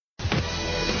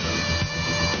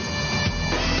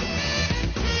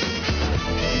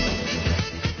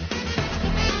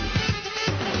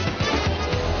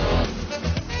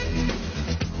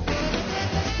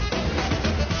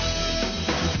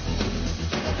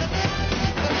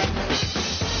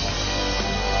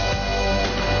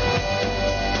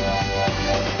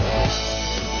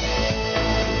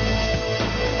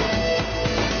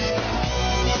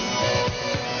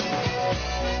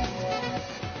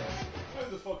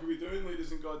fuck are we doing,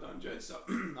 ladies and goddamn gents?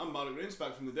 I'm Mark Rains,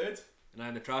 back from the dead. And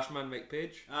I'm the trash man, Mike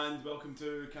Page. And welcome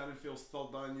to Canonfield's third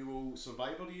annual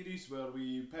Survivor Yearies, where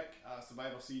we pick a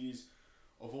Survivor series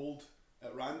of old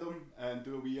at random and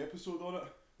do a wee episode on it.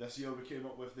 This year we came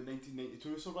up with the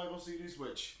 1992 Survivor Series,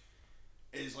 which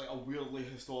is like a weirdly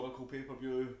historical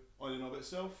pay-per-view on and of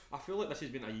itself. I feel like this has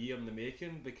been a year in the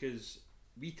making because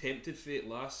we tempted fate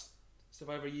last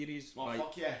Survivor Yearies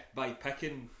by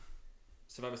picking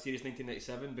Survivor Series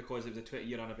 1997 because it was a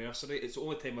 20-year anniversary. It's the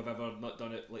only time I've ever not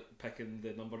done it, like picking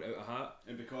the number out of a hat.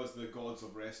 And because the Gods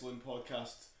of Wrestling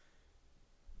podcast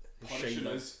punishing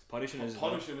us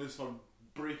for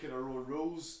breaking our own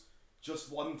rules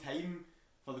just one time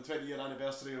for the 20-year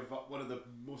anniversary of one of the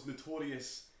most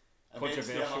notorious events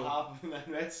to ever happen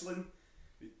in wrestling.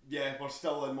 Yeah, we're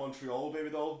still in Montreal,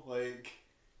 baby doll. Like,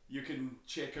 you can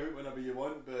check out whenever you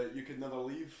want, but you can never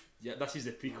leave. Yeah, this is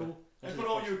the prequel. And for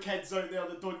all you kids out there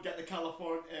that don't get the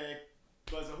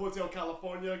Hotel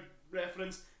California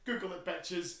reference, Google it,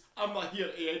 bitches. I'm not here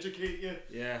to educate you.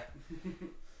 Yeah.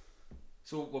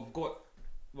 So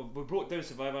we broke down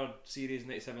Survivor Series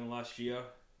 97 last year.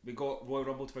 We got Royal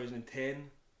Rumble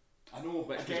 2010. I know,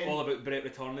 which was all about Brett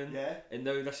returning. Yeah. And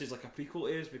now this is like a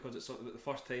prequel to us because it's sort of the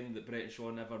first time that Brett and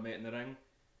Shawn ever met in the ring,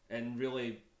 and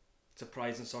really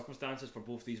surprising circumstances for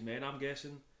both these men, I'm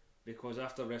guessing, because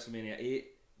after WrestleMania 8,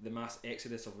 the mass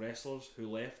exodus of wrestlers who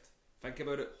left. Think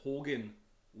about it: Hogan,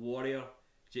 Warrior,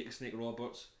 Jake the Snake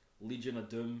Roberts, Legion of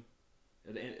Doom.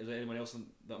 Is there anyone else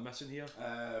that I'm missing here?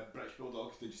 British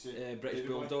Bulldog, did you say? British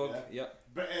Bulldog, yeah.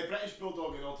 British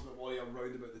Bulldog and Ultimate Warrior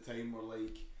round about the time were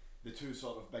like the two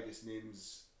sort of biggest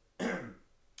names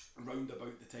round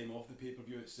about the time of the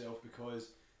pay-per-view itself,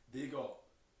 because they got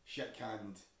shit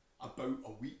canned about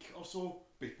a week or so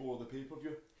before the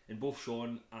pay-per-view. And both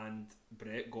Shawn and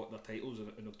Brett got their titles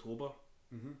in October.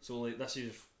 Mm-hmm. So like this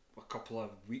is a couple of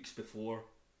weeks before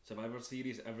Survivor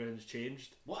Series. Everything's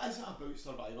changed. What is it about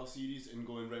Survivor Series and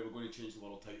going, right, we're going to change the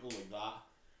world title like that?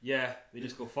 Yeah, they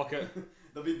just go, fuck it.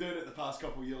 They've been doing it the past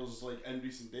couple of years, like in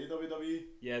recent day WWE.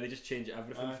 Yeah, they just change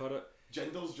everything for it.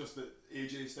 Jinder's just at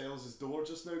AJ Styles' door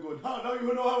just now going, now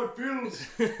you know how it feels.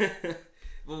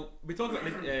 Well, we talked about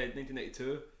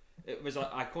 1992. It was an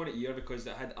iconic year because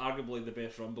it had arguably the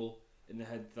best Rumble, and they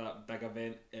had that big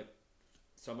event at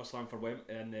SummerSlam for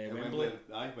Wembley.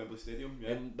 Wembley Stadium. Yeah.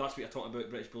 And that's what you're talking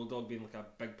about, British Bulldog being like a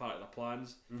big part of the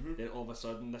plans. Mm-hmm. Then all of a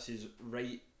sudden, this is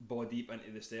right ball deep into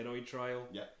the Steroid Trial.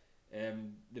 Yeah.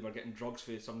 They were getting drugs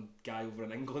for some guy over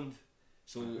in England,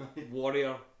 so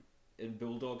Warrior and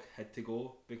Bulldog had to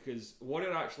go because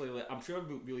Warrior actually, like, I'm sure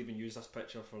we'll even use this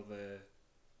picture for the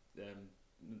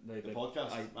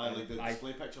podcast. Like the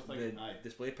display picture thing. The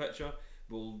display picture.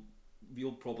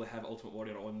 We'll probably have Ultimate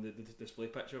Warrior on the display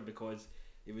picture because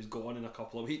he was gone in a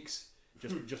couple of weeks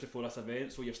just before this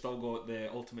event. So you've still got the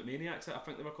Ultimate Maniacs, I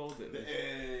think they were called.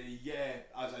 Yeah,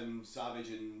 as in Savage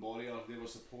and Warrior, they were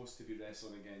supposed to be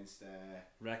wrestling against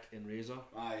Rick and Razor.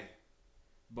 Aye.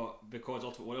 But because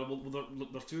Ultimate Warrior,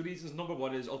 there's two reasons. Number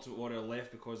one is Ultimate Warrior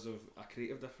left because of a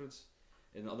creative difference,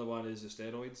 and the other one is the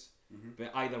steroids. Mm-hmm.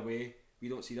 But either way, we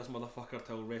don't see this motherfucker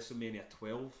till WrestleMania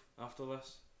 12 after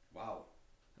this. Wow.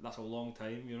 That's a long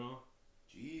time, you know.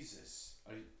 Jesus.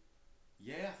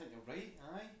 Yeah, I think you're right,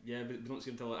 aye. Yeah, but we don't see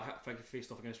him until I think he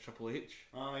faced off against Triple H.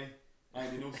 Aye.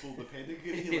 They no sold the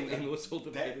pedigree. He no sold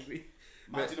the pedigree.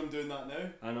 Imagine him doing that now.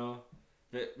 I know.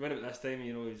 But right about this time,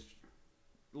 you know, he's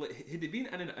like, had he been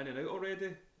in and out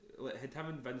already? Like, had him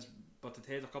and Vince butted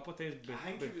heads a couple of times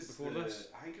before this?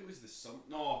 I think it was the summer.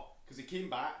 No, because he came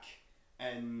back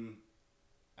in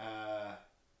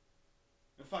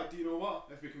fact, do you know what?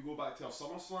 If we can go back to our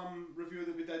SummerSlam review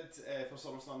that we did for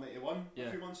SummerSlam 91 a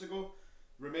few months ago,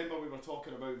 remember we were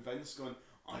talking about Vince going,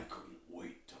 I couldn't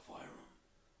wait to fire him.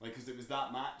 Like, because it was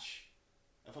that match,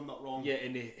 if I'm not wrong. Yeah,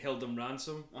 and they held him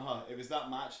ransom. It was that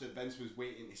match that Vince was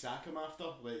waiting to sack him after.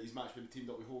 Like, his match with the teamed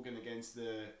up with Hogan against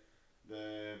the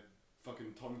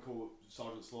fucking turncoat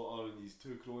Sergeant Slaughter and his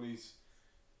two cronies.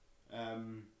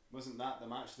 Wasn't that the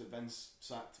match that Vince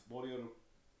sacked Warrior?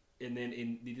 And then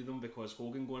he needed them because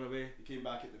Hogan going away. He came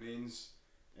back at the mains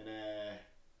and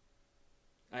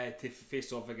to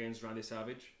face off against Randy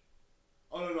Savage.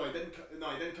 Oh no, he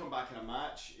didn't come back in a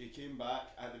match. He came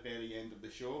back at the very end of the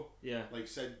show. Yeah. Like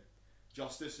Sid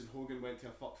Justice and Hogan went to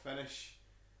a fuck finish,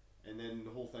 and then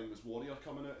the whole thing was Warrior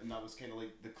coming out, and that was kind of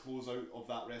like the closeout of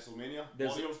that WrestleMania.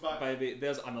 Warrior's back. By the way,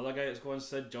 there's another guy that's going,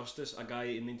 Sid Justice, a guy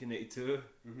in 1982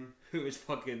 who was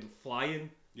fucking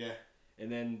flying. Yeah.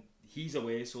 And then he's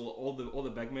away, so all the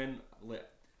big men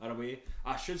are away.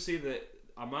 I should say that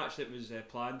a match that was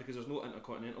planned, because there's no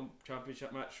Intercontinental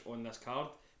Championship match on this card,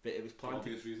 but it was planned for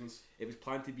obvious reasons. It was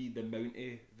planned to be the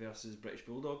Mountie versus British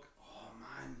Bulldog. Oh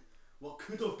man, what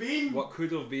could have been? What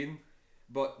could have been,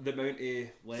 but the Mountie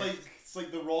left. It's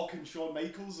like the Rock and Shawn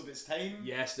Michaels of its time.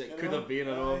 Yes, it could have been.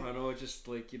 I know. Just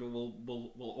like, you know,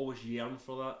 we'll always yearn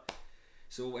for that.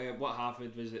 So what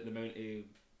happened was that the Mountie,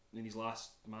 in his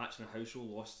last match in a house show,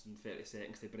 lost in 30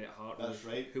 seconds to Bret Hart. That's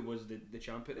right. Who was the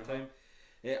champ at the time.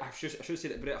 I should say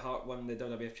that Bret Hart won the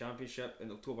WWF Championship in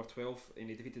October 12th, and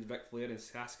he defeated Ric Flair in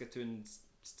Saskatoon. It's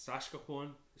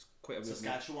quite a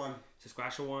Saskatchewan.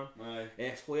 Saskatchewan.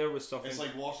 Flair was suffering. It's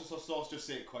like Worcestershire sauce. Just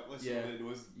say it quickly, so nobody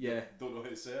knows. Don't know how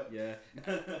to say it. Yeah,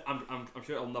 I'm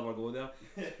sure it'll never go there.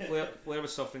 Flair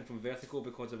was suffering from vertigo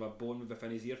because of a bone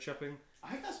within his ear chipping.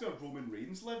 I think that's where Roman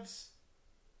Reigns lives.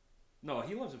 No,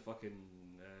 he lives in fucking.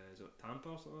 Is it Tampa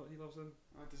or something he lives in?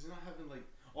 Does he not have in like?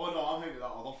 Oh no, I'm thinking of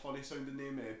that other funny sounding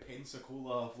name,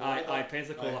 Pensacola, Florida. Aye,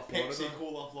 Pensacola, Florida.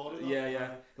 Pensacola, Florida.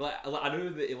 Yeah. Like I knew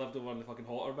that he lived over in the fucking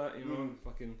hotter bit, you know.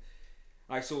 Fucking.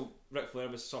 Aye, so Ric Flair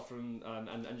was suffering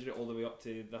an injury all the way up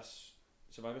to this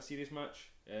Survivor Series match.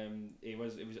 I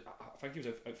think he was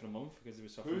out for a month because he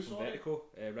was suffering from vertigo.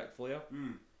 Ric Flair.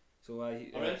 So I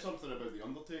read something about the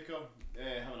Undertaker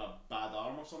having a bad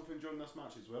arm or something during this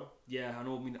match as well. Yeah, I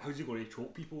know. I mean, how's he going to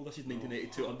choke people? This is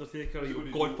 1982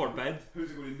 Undertaker. God forbid. How's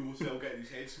he going to no-sell getting his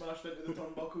head smashed into the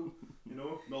turnbuckle? You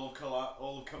know, and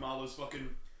all of Kamala's fucking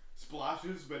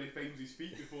splashes where he finds his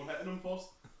feet before hitting him first.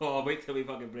 Oh, wait till we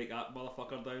fucking break that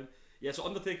motherfucker down. Yeah, so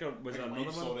Undertaker was another one.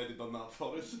 Life's already done that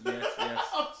for us. Yes.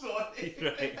 I'm sorry.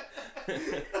 Right.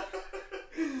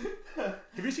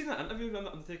 Have you seen that interview with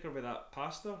Undertaker with that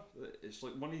pastor? It's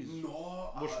like one of his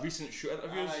most recent shoot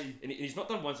interviews, and he's not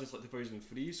done one since like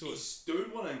 2003. So he's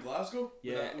doing one in Glasgow.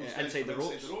 Yeah, inside the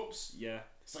ropes. Yeah,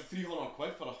 it's like £300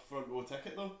 for a front row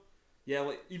ticket though. Yeah,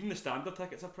 like even the standard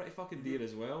tickets are pretty fucking dear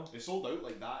as well. They sold out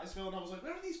like that as well, and I was like,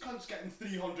 where are these cunts getting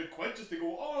 £300 just to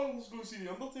go? Oh, let's go see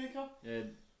the Undertaker. Yeah.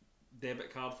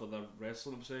 Debit card for their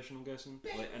wrestling obsession, I'm guessing,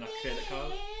 like in a credit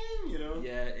card. You know.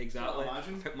 Yeah, exactly. I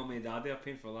think mummy and daddy are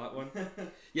paying for that one.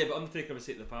 Yeah, but Undertaker was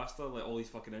saying to the pastor like all these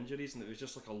fucking injuries, and it was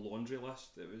just like a laundry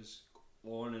list. It was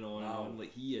on and on and on.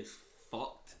 Like he is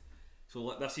fucked. So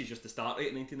like this is just the start rate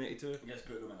in 1992. I guess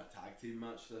putting him in a tag team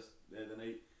match the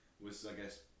night was, I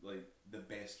guess, like the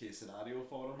best case scenario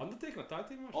for him. Undertaker a tag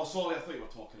team match? Oh, sorry, I thought you were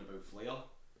talking about Flair.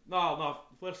 No,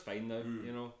 Flair's fine now.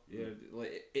 You know,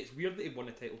 like it's weird that he won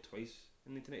the title twice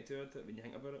in 1992 when you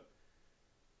think about it.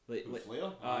 Like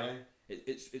Flair, aye.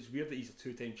 It's weird that he's a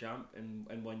two-time champ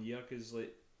in 1 year because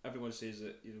like everyone says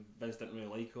that Vince didn't really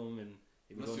like him and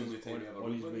he was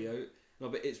on his way out. No,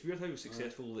 but it's weird how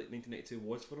successful like 1992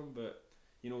 was for him. But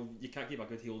you can't keep a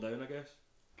good heel down, I guess.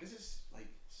 Because it's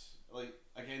like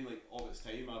again, like of its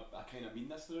time. I kind of mean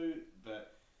this through,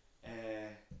 but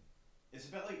it's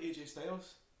a bit like AJ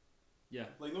Styles. Yeah.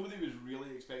 Like nobody was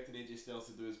really expecting AJ Styles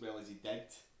to do as well as he did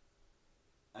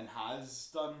and has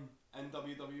done in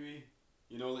WWE.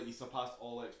 Like he surpassed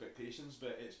all expectations,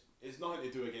 but it's nothing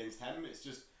to do against him. It's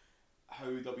just how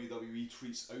WWE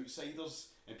treats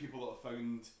outsiders and people that have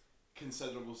found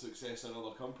considerable success in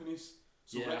other companies.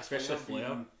 So yeah, especially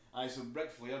Flair. So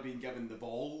Ric Flair being given the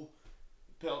ball,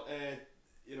 and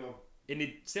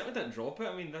he certainly didn't drop it.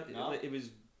 I mean, it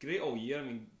was great all year. I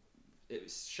mean, it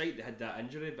was shite that had that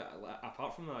injury, but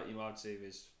apart from that, I'd say it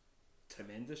was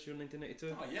tremendous during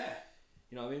 1992. Oh yeah.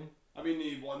 You know what I mean? I mean,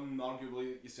 he won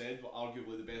arguably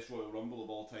the best Royal Rumble of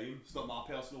all time. It's not my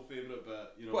personal favourite,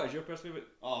 but What is your personal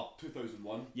favourite? Oh,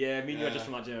 2001. Yeah, I mean you're just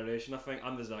from that generation. I think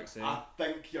I'm the exact same. I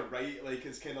think you're right. Like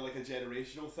it's kind of like a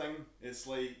generational thing. It's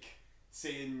like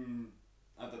saying,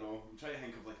 I don't know. I'm trying to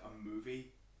think of like a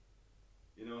movie.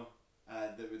 That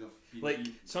would have been like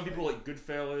some people like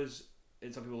Goodfellas.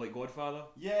 And some people like Godfather.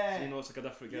 Yeah. It's like a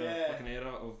different fucking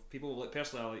era of people. Like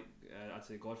personally, I like I'd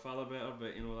say Godfather better,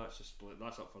 but that's just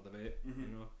that's up for debate.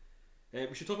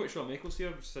 We should talk about Shawn Michaels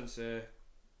here since we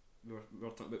were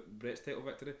talking about Bret's title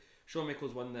victory. Shawn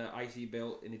Michaels won the IC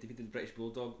belt and he defeated the British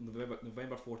Bulldog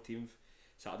November 14th,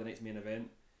 Saturday night's main event.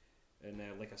 And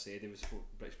like I said,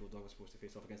 British Bulldog was supposed to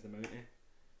face off against the Mountie,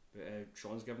 but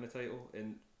Shawn's given the title.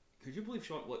 And could you believe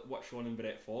what Shawn and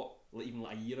Bret fought even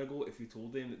a year ago if you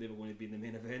told them that they were going to be in the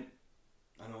main event?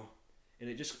 I know. And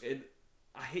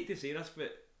I hate to say this,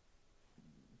 but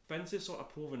Vince is sort of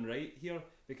proven right here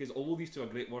because although these two are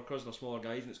great workers and they're smaller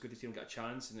guys and it's good to see them get a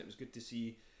chance and it was good to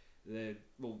see the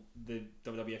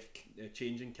WWF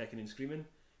changing, kicking and screaming,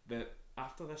 but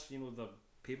after this, the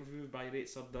pay-per-view buy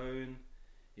rates are down.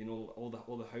 All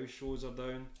the house shows are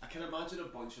down. I can imagine a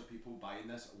bunch of people buying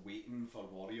this, waiting for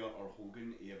Warrior or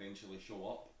Hogan to eventually show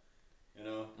up. I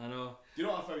know. Do you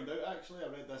know what I found out actually? I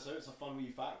read this out. It's a fun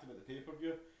wee fact about the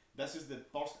pay-per-view. This is the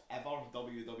first ever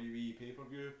WWE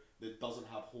pay-per-view that doesn't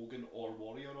have Hogan or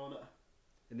Warrior on it.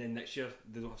 And then next year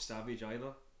they don't have Savage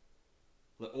either.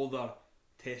 Like all their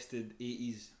tested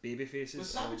 80s baby faces.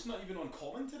 Was Savage not even on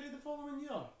commentary the following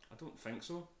year? I don't think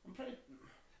so. I'm pretty...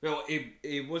 Well,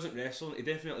 he wasn't wrestling. He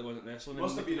definitely wasn't wrestling.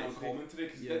 Must have been on commentary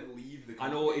because he didn't leave the company.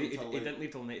 I know, he didn't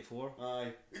leave till 94.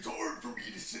 Aye. It's hard for me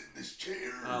to sit in this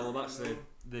chair. Well, that's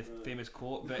the famous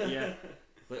quote. But yeah,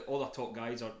 like all the top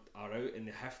guys are out and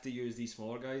they have to use these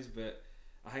smaller guys. But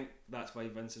I think that's why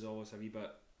Vince is always a wee bit...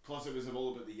 Plus it was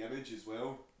all about the image as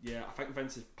well. Yeah, I think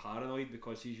Vince is paranoid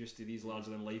because he's used to these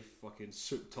larger than life fucking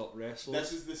souped up wrestlers.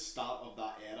 This is the start of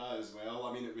that era as well.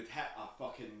 I mean, it would hit a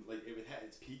fucking, like, it would hit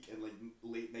its peak in like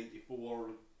late 94,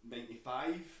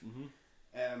 95,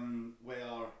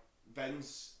 where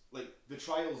Vince, like, the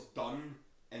trial's done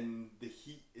and the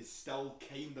heat is still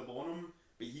kind of on him,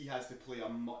 but he has to play a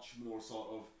much more sort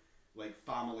of like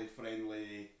family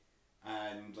friendly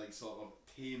and like sort of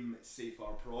tame, safer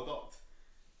product.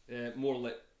 More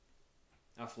like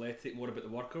athletic, more about the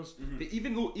workers. But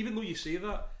even though you say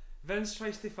that, Vince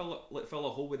tries to fill a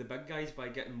hole with the big guys by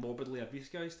getting morbidly obese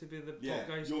guys to be the top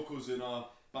guys. Yokozuna,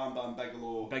 Bam Bam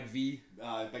Bigelow, Big V,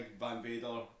 Big Van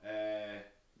Vader.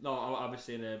 No, I was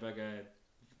saying Big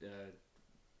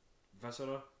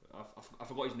Viscera. I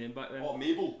forgot his name back then. Oh,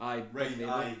 Mabel. Aye, right.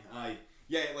 Mabel. Aye.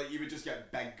 Yeah, like you would just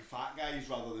get big fat guys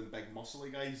rather than big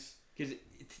muscly guys. Because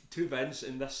to Vince,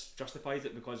 and this justifies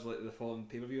it because like the falling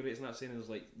pay-per-view rates and that saying is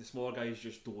like the smaller guys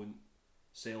just don't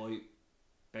sell out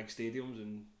big stadiums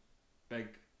and big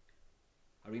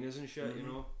arenas and shit, you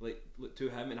know, like to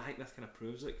him, and I think this kind of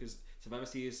proves it because Survivor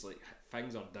Series, like,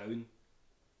 things are down.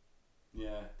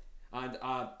 Yeah. And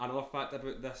another fact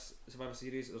about this Survivor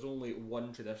Series, there's only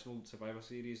one traditional Survivor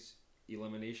Series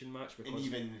elimination match, because, and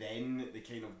even then they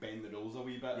kind of bend the rules a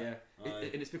wee bit. Yeah,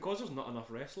 and it's because there's not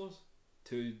enough wrestlers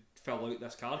to fill out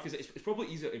this card, because it's probably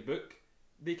easier to book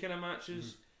the kind of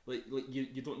matches. Like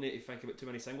you don't need to think about too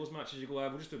many singles matches. You go,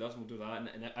 we'll just do this and we'll do that,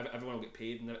 and everyone will get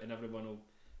paid, and everyone will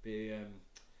be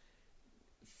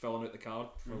filling out the card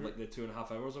for like the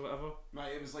 2.5 hours or whatever.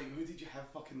 Right, it was like, who did you have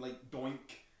fucking like Doink?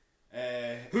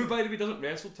 Who, by the way, doesn't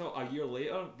wrestle till a year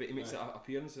later, but he makes an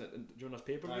appearance during this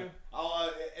pay-per-view.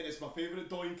 And it's my favourite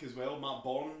Doink as well, Matt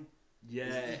Bourne.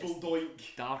 Yeah, evil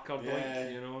Doink, darker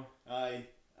Doink, you know. Aye.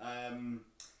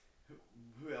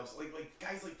 Who else? Like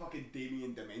guys like fucking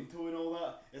Damien Demento and all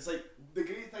that. It's like the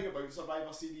great thing about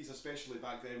Survivor Series, especially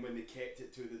back then when they kept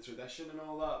it to the tradition and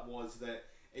all that, was that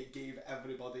it gave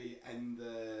everybody in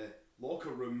the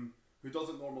locker room who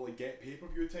doesn't normally get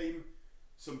pay-per-view time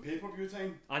some pay-per-view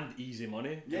time and easy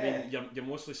money. Yeah, I mean, you're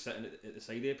mostly sitting at the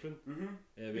side apron.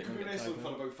 You could be wrestling for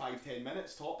about 5-10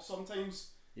 minutes tops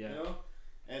sometimes. Yeah, you know.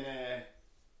 And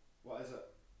what is it?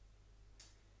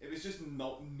 It was just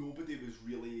nobody was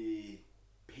really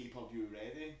pay-per-view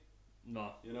ready.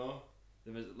 No, you know,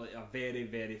 there was like a very,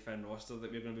 very thin roster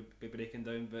that we're going to be breaking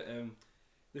down. But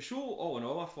the show, all in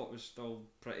all, I thought was still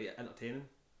pretty entertaining.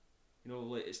 You know,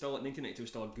 like it's still like 1992 was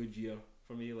still a good year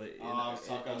for me. Like it's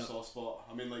like a soft spot.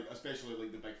 I mean, like especially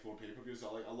like the big four pay-per-views.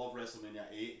 I love WrestleMania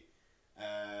 8.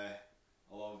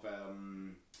 I love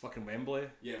fucking Wembley.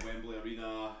 Yeah, Wembley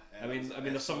Arena. I mean,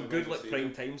 there's some good like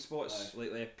prime time spots,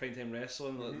 like prime time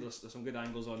wrestling. There's some good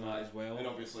angles on that as well. And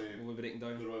obviously, we'll be breaking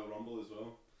down the Royal Rumble as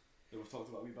well, that we've talked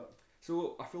about a wee bit.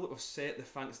 So I feel like we've set the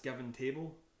Thanksgiving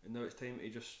table, and now it's time to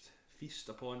just feast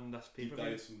upon this pay per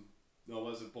view. No,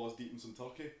 was it Boss deep in some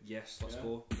turkey? Yes, let's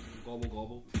go. Gobble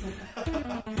gobble.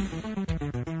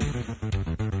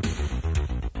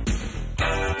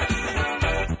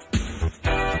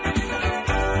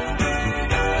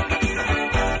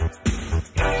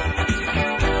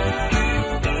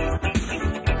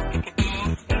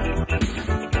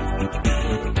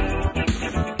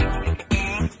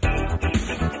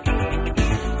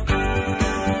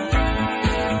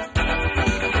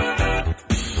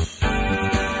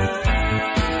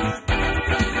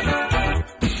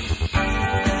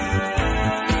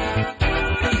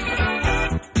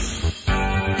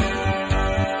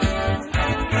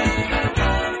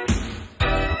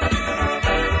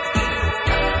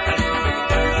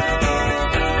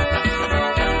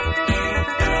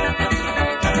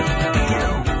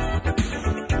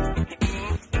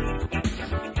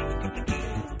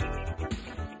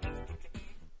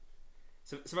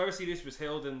 Survivor Series was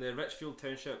held in the Richfield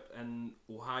Township in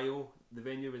Ohio. The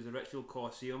venue was the Richfield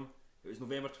Coliseum. It was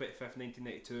November 25th,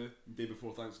 1992. Day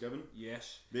before Thanksgiving.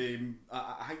 Yes.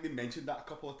 I think they mentioned that a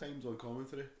couple of times on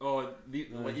commentary. Oh,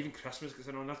 like even Christmas gets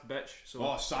in on this bitch.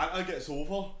 So Santa gets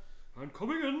over. I'm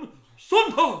coming in,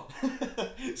 Santa.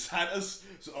 Santa's.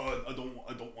 I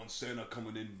don't want Santa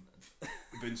coming in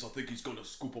Vince, I think he's gonna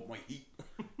scoop up my heat.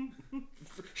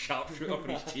 Sharpshooter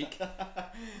in his cheek.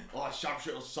 Oh,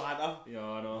 sharpshooter Santa. Yeah,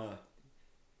 I know.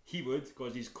 He would,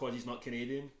 because he's not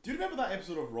Canadian. Do you remember that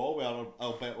episode of Raw where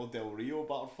Alberto Del Rio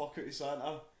battered fuck out of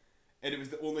Santa? And it was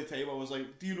the only time I was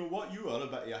like, do you know what? You are a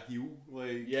bit of a heel.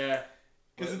 Like, yeah.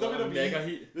 Because the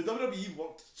WWE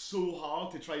worked so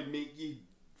hard to try and make you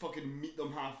fucking meet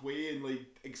them halfway and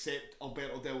like accept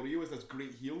Alberto Del Rio as this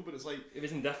great heel, but it's like it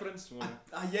was indifference.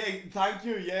 Yeah, thank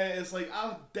you. Yeah, it's like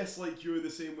I dislike you the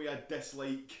same way I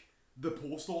dislike the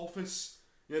post office.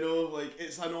 You know, like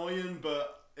it's annoying,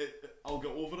 but I'll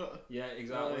get over it. Yeah,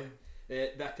 exactly.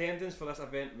 The attendance for this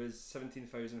event was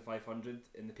 17,500,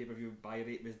 and the pay-per-view buy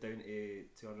rate was down to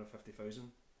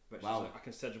 250,000, which is a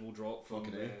considerable drop from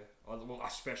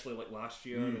especially like last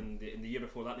year and the year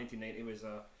before that. 1990 was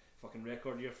a fucking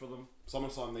record year for them.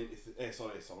 Survivor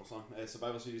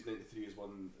Series 93 is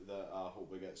one that I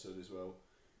hope we get soon as well,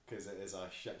 because it is a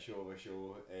shit show of a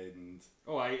show. And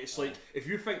it's like if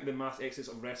you think the mass exodus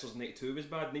of wrestlers in 92 was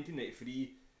bad,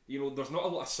 1993, you know, there's not a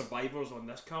lot of survivors on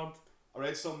this card. I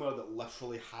read somewhere that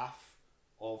literally half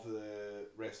of the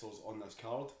wrestlers on this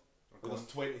card, there's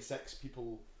 26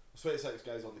 people, 26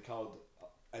 guys on the card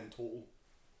in total,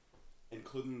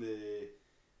 including the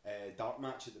dark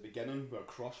match at the beginning where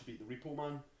Crush beat the Repo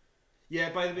Man.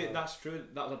 Yeah, by the way, that's true.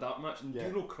 That was a dark match. And do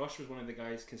you know Crush was one of the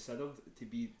guys considered to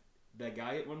be the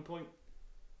guy at one point?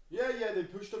 Yeah, they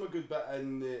pushed him a good bit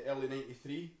in the early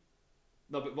 93.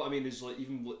 No, but what I mean is, like,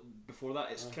 even before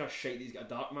that, it's kind of shite that he's got a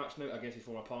dark match now against his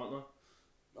former partner.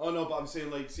 Oh no, but I'm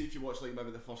saying, like, see if you watch like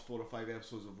maybe the first 4 or 5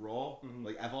 episodes of Raw,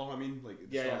 like ever, I mean, like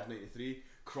the start of 93,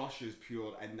 Crush is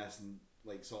pure in this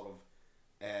like sort of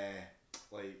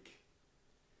like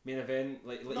main event,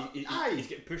 like he's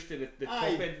getting pushed to the top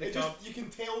end of the card. You can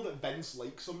tell that Vince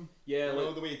likes him. Yeah,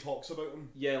 like the way he talks about him.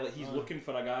 Yeah, like he's looking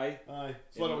for a guy.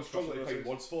 So I was struggling to find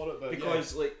words for it, but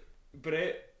because like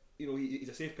Brett, you know, he's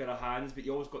a safe pair of hands, but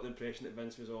you always got the impression that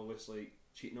Vince was always like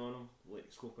cheating on him, like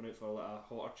scoping out for like a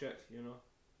hotter chick, you know.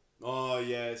 Oh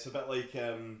yeah, it's a bit like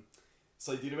it's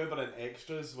like, do you remember in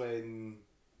Extras when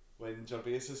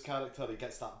Gervais's character, he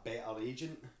gets that better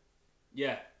agent?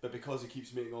 Yeah. But because he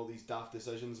keeps making all these daft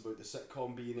decisions about the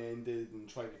sitcom being ended and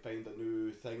trying to find a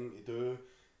new thing to do,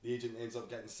 the agent ends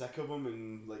up getting sick of him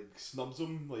and like snubs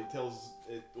him, like tells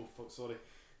his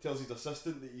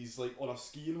assistant that he's like on a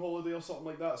skiing holiday or something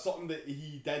like that, something that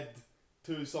he did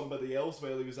to somebody else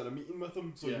while he was in a meeting with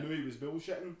him, so he knew he was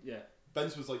bullshitting. Yeah.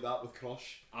 Vince was like that with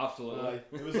Crush. Absolutely.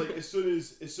 It was like as soon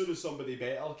as somebody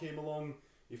better came along,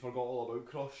 he forgot all about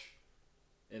Crush.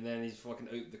 And then he's fucking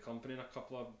out the company in a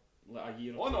couple of like a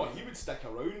year. Oh no, he would stick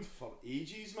around for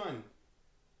ages, man.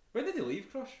 When did he leave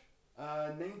Crush?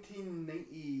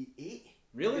 1998.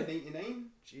 Really?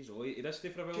 99. Jeez, he did stay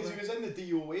for a while. Because he was in the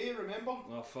DOA, remember?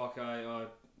 Oh fuck, right.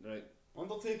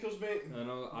 Undertaker's mate. I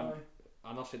know.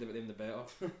 I never said about them the better.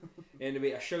 Anyway,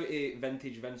 a shout to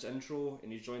Vintage Vince intro,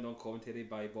 and he's joined on commentary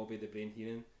by Bobby the Brain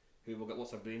Heenan, who will get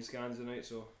lots of brain scans tonight.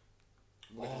 So.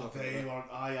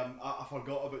 I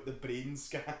forgot about the brain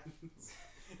scans.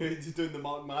 He's doing the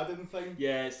Mark Madden thing.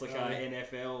 Yeah, it's like an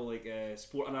NFL like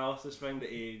sport analysis thing that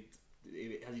he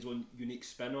has his own unique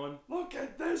spin on. Look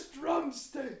at this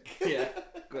drumstick. Yeah,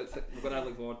 we're gonna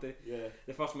look forward to. Yeah.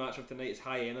 The first match of tonight is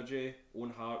High Energy,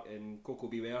 Owen Hart and Coco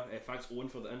Beware. Thanks Owen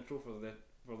for the intro for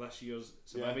this year's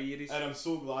Survivor Yearies. And I'm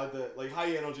so glad that like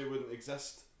High Energy wouldn't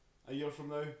exist a year from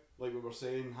now. Like we were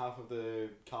saying, half of the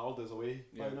card is away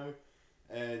by now.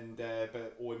 And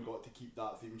but Owen got to keep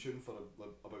that theme tune for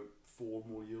about 4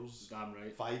 more years. Damn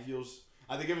right. 5 years.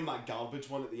 And they gave him that garbage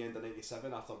one at the end of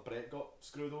 97 after Brett got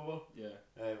screwed over. Yeah.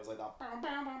 It was like that.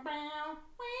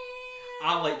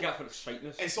 I like it for its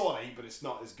shiteness. It's alright, but it's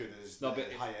not as good as the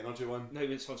High Energy one. Now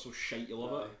it's so shite, you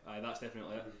love it. Aye, that's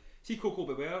definitely it. See Coco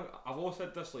Beware, I've always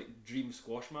had this like dream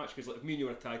squash match, because like if me and you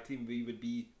were a tag team, we would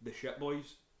be the shit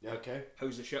boys. Yeah, okay.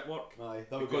 How's the shit work? Aye,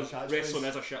 that would because be a catchphrase. wrestling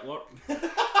is a shit work.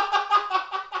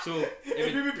 So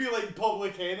we would be like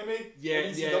Public Enemy. Yeah,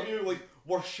 ECW, like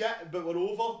we're shit, but we're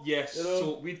over. Yes, you know?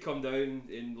 So we'd come down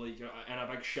in like in a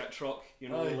big shit truck, you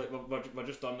know, like we're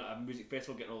just done at a music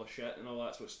festival getting all the shit and all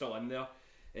that, so it's still in there.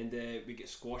 And we get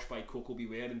squashed by Coco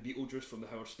Beware and Beetlejuice from the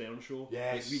Howard Stern show.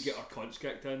 Yes. Like, we get our cunts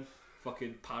kicked in.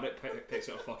 Fucking parrot picks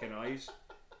out our fucking eyes.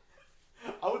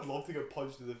 I would love to get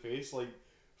punched in the face, like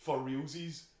for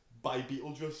realsies, by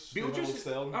Beetlejuice.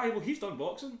 Aye, well he's done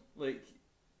boxing. Like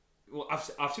Well, I've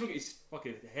seen him get his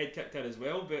fucking head kicked in as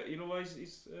well, but you know what?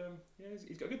 He's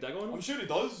got a good dig on him. I'm sure he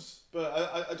does,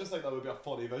 but I just think that would be a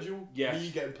funny visual. Yeah. Me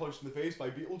getting punched in the face by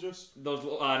Beetlejuice.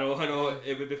 I know,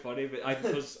 it would be funny, but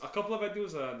there's a couple of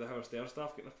videos of the Howard Stern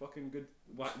staff getting a fucking good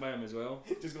whack by him as well.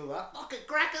 Just goes that fucking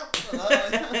cracker.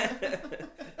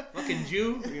 Fucking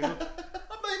Jew, you know.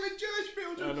 I'm not even Jewish,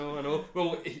 Beetlejuice. I know.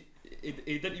 Well,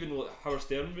 he didn't even know that Howard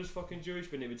Stern was fucking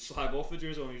Jewish when he would slag off the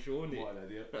Jews on his show. And what an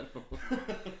idiot.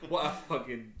 What a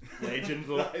fucking legend,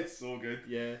 though. That is so good.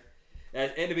 Yeah.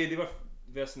 Anyway, they were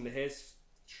versing the Head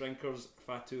Shrinkers,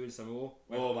 Fatu and Samoa.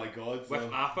 Oh my god.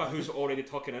 With Afa, who's already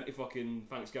tucking into fucking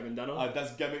Thanksgiving dinner.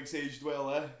 This gimmick's aged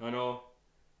well, eh? I know.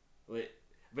 Like,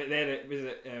 but then was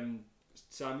it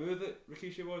Samu that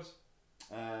Rikishi was?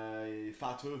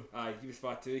 Fatu. Aye, he was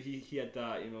Fatu. He had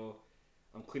that, you know,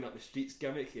 I'm cleaning up the streets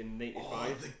gimmick in '95.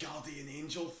 Oh, the Guardian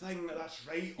Angel thing, that's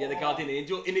right. Yeah, the Guardian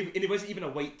Angel. And he wasn't even a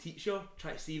white teacher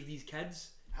trying to save these kids.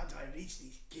 How do I reach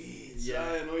these kids? Yeah,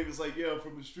 I know, he was like, yeah,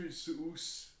 from the streets to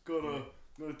Oos, gonna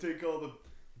take all the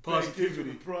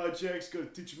positivity projects, gonna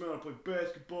teach them how to play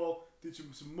basketball, teach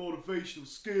them some motivational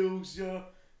skills, yeah.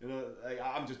 You know,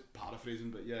 I'm just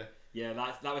paraphrasing, but yeah. Yeah,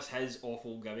 that was his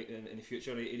awful gimmick in the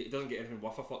future. He doesn't get anything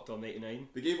worth a fuck till '99.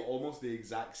 They gave almost the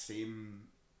exact same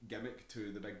gimmick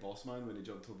to the Big Boss Man when he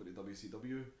jumped over to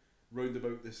WCW round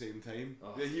about the same time.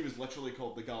 Oh. Yeah, he was literally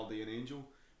called the Guardian Angel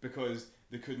because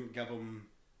they couldn't give him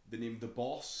the name The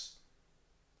Boss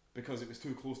because it was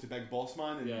too close to Big Boss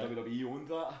Man, and WWE owned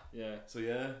that. Yeah. So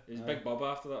yeah. It was Big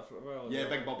Bubba after that for a while. Yeah,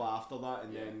 Big Bubba after that,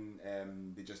 and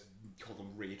then they just called him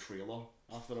Ray Trailer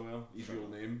after a while, his real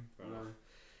name.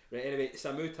 Right, anyway,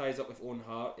 Samu ties up with Owen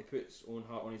Hart. He puts Owen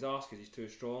Hart on his ass because he's too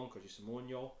strong, because he's Samoan,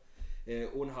 y'all.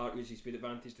 Owen Hart uses his speed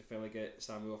advantage to finally get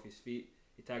Samu off his feet.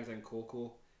 He tags in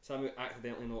Coco. Samu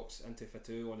accidentally knocks into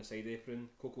Fatu on the side apron.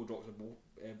 Coco drops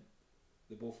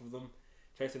the both of them.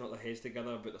 Tries to knock their heads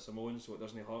together, but they're Samoans, so it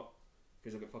doesn't hurt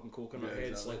because they've got fucking coke in their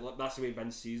heads. Exactly. Like that's the way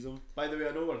Vince sees them. By the way,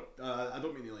 I know I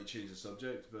don't mean to like change the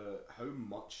subject, but how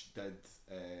much did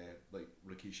like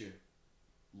Rikishi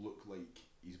look like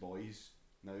his boys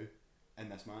now in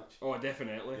this match? Oh,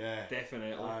 definitely. Yeah,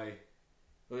 definitely. Aye.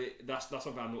 Like, that's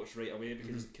something I noticed right away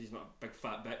because he's not a big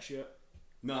fat bitch yet.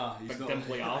 Nah, he's big not.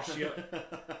 Dimply arse yet.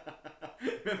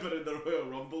 Remember in the Royal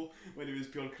Rumble when he was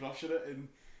pure crushing it, and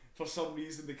for some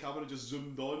reason the camera just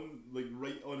zoomed on like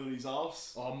right on his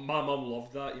arse. Oh, my mum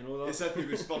loved that. You know that. As if he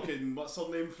was fucking what's her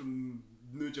name from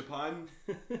New Japan?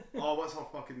 Oh, what's her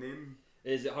fucking name?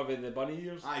 Is it her with the bunny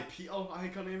ears? Aye, Peter, I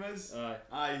think her name is.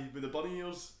 Aye, with the bunny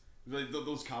ears.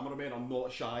 Those cameramen are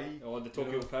not shy. Oh, the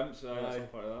Tokyo Pimps. That's all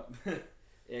part of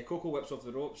that. Coco whips off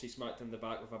the ropes. He smacked him in the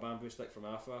back with a bamboo stick from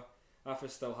Afa.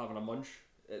 Afa's still having a munch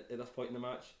at this point in the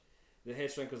match. The Head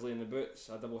Shrinkers lay in the boots.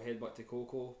 A double headbutt to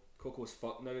Coco. Coco's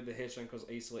fucked now. The Head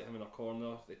Shrinkers isolate him in a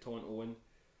corner. They taunt Owen.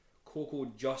 Coco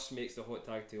just makes the hot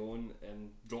tag to Owen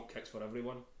and drop kicks for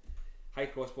everyone. High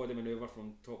crossbody manoeuvre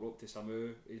from top rope to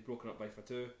Samu. He's broken up by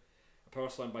Fatu. A power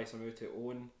slam by Samu to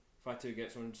Owen. Fatu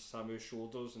gets on Samu's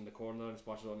shoulders in the corner and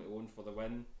splashes on Owen for the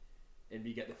win. And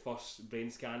we get the first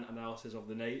brain scan analysis of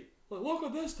the night. Like, look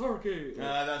at this turkey!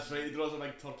 That's right, he draws a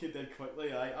big turkey dead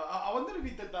quickly. I wonder if he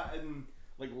did that in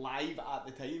like live at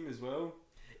the time as well.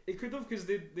 He could have, because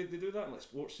they do that in like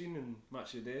sports scene and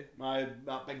Match of the Day.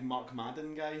 That big Mark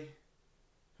Madden guy,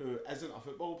 who isn't a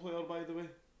football player by the way.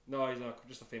 No, he's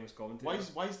just a famous commentator.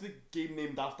 Why is the game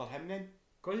named after him then?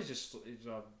 Because he's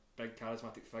a big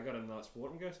charismatic figure in that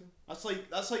sport, I'm guessing. That's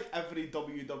like every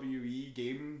WWE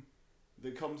game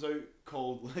that comes out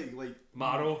called like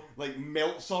Marrow, like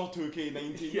Meltzer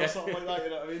 2K19 or something like that. You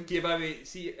know what I mean? Okay, by the way,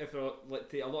 see if there are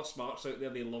like a lot of smarts out there,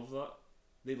 they love that.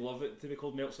 They love it to be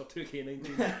called Meltzer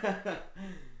 2K19.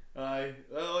 Aye,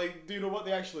 like, do you know what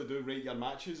they actually do? Rate your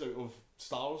matches out of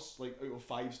stars, like out of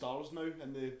 5 stars now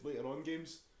in the later on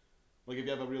games. Like if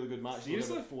you have a really good match, you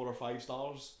give it 4 or 5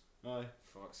 stars. Aye.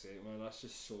 Fuck's sake, man, that's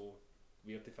just so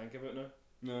weird to think about now.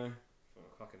 No. Oh,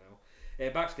 fucking hell.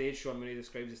 Backstage, Sean Mooney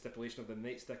describes the stipulation of the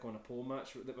nightstick on a pole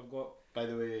match that we've got. By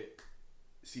the way,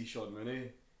 see Sean Mooney,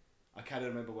 I can't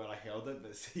remember where I heard it,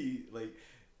 but see,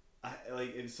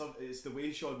 it's the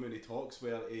way Sean Mooney talks,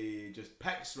 where he just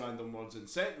picks random words and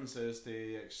sentences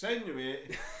to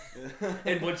extenuate.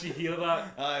 And once you hear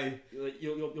that, aye, like,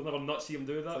 you'll never not see him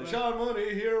do that. So Sean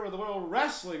Mooney here with the World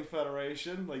Wrestling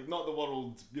Federation, like not the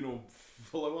World,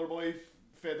 Flower Boy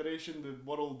Federation,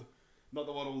 not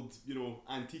the World,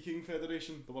 Antiquing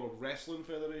Federation, the World Wrestling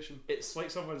Federation. It's like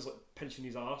someone's like pinching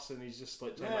his arse and he's just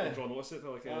like trying to draw notice of it.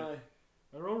 Like, aye.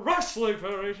 a wrestling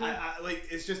federation. Like,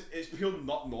 it's pure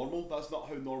not normal. That's not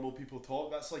how normal people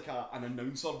talk. That's like an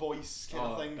announcer voice kind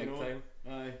of thing, big you know? Time.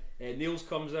 Aye. Niels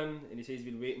comes in and he says he's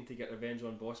been waiting to get revenge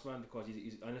on Bossman because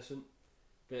he's innocent.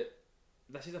 But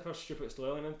this is the first stupid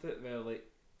storyline, isn't it? Where like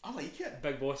I like it.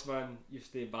 Big Bossman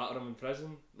used to batter him in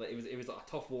prison. Like he was like a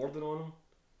tough warden on him.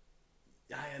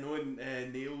 Yeah, I know.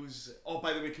 And Nails. Oh,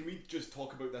 by the way, can we just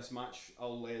talk about this match?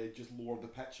 I'll just lower the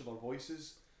pitch of our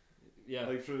voices. Yeah.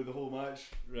 Like through the whole match.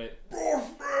 Right.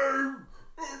 Bossman,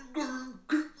 I'm gonna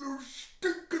get your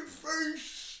stinking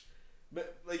face.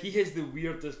 But like he has the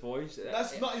weirdest voice.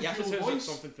 That's not his real sounds voice. like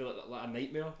something for like a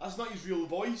nightmare. That's not his real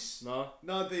voice. No.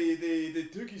 No, they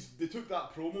took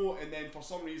that promo and then for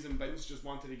some reason Vince just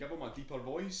wanted to give him a deeper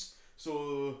voice.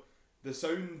 So the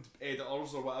sound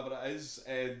editors or whatever it is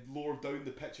lowered down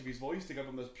the pitch of his voice to give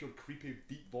him this pure creepy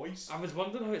deep voice. I was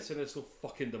wondering how it sounded so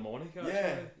fucking demonic. Actually.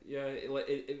 Yeah.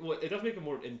 It does make it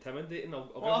more intimidating. I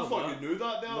thought you knew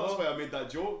that there. No. That's why I made that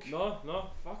joke. No,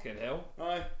 fucking hell.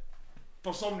 Aye.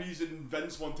 For some reason,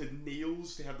 Vince wanted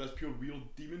Nails to have this pure weird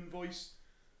demon voice.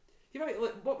 You're right.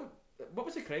 Like, what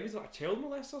was the crime? Was it like a child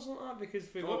molester or something like that? Because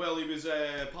well, he was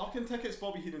parking tickets.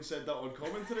 Bobby Heenan said that on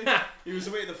commentary. He was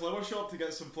away at the flower shop to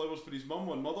get some flowers for his mum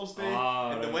on Mother's Day,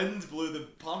 and the wind blew the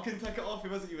parking ticket off. He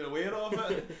wasn't even aware of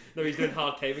it. No, he's doing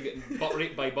hard time of getting butt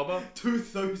raped by Bubba.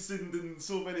 2,000 in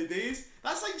so many days.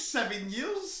 That's like 7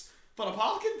 years for a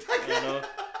parking ticket. I know.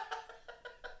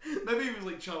 Maybe he was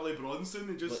like Charlie Bronson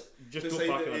and just don't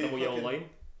park in a double yellow line.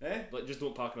 Eh? Like just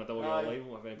don't park in a double yellow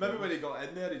line. Maybe when he got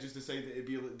in there, he just decided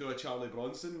to do a Charlie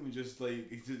Bronson and just like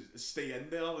just stay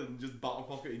in there and just batter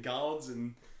pocket guards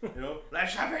and you know,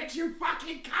 let's have it, you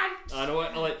fucking cunt. I know.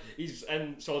 Like he's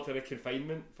in solitary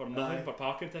confinement for nothing for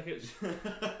parking tickets.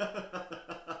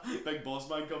 Big boss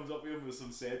man comes up with him with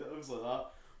some sedatives like that.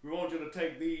 We want you to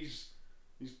take these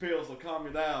pills to calm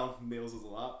you down. Nails is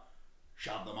like that.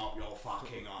 Shove them up your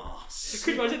fucking ass.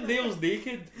 Could you imagine Nails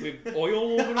naked with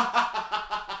oil over him?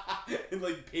 In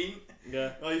like paint.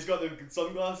 Yeah. He's got the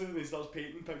sunglasses and he starts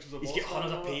painting pictures of He's got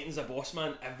hundreds of paintings of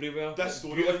Bossman everywhere. This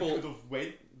storyline could have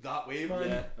went that way, man.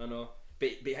 Yeah, I know. But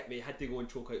he had to go and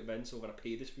choke out Vince over a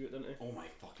pay dispute, didn't he? Oh my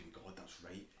fucking god, that's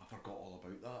right. I forgot all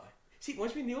about that. See,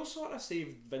 once we Nails sort of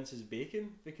saved Vince's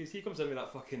bacon because he comes in with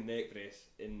that fucking neck brace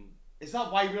and... Is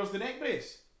that why he wears the neck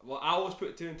brace? Well, I always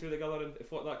put two and two together and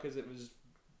thought that because it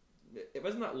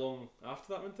wasn't that long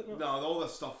after that, wasn't it? No, all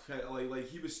this stuff, like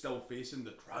he was still facing the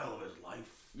trial of his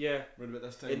life. Yeah. Right about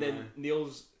this time. And then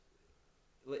Nails,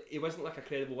 like, he wasn't like a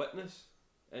credible witness,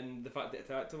 and the fact that it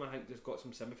attacked him, I think, just got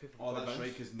some sympathy from Oh, that's Vince.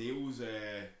 right, because Nails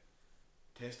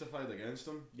testified against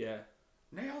him. Yeah.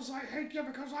 Nails, I hate you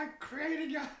because I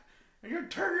created you, and you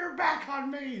turn your back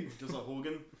on me. Just like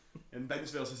Hogan. And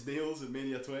Vince versus Nails in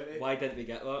Mania 20. Why didn't we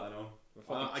get that? I know.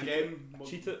 Again,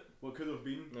 cheat it. What could have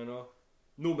been? I know.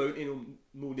 No Mountie,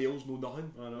 no Nails, no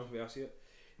nothing. I know. That's the way I see it.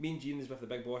 Mean Gene is with the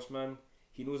big boss man.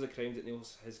 He knows the crimes that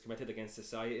Nails has committed against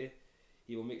society.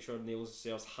 He will make sure Nails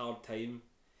serves hard time.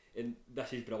 And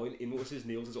this is brilliant. He notices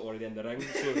Nails is already in the ring.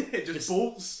 So it just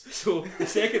bolts. So the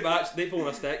second match, they pull on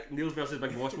a stick. Nails versus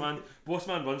Big Boss Man. Boss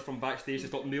Man runs from backstage to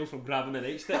stop Nails from grabbing the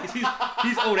nightstick.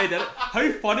 He's already in it.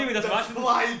 How funny with this match?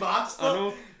 Fly bastard. I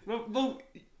know. Well,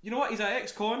 you know what? He's an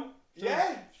ex-con. So,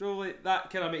 yeah. So like that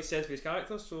kind of makes sense for his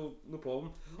character. So no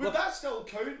problem. Would that still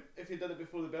count if he did it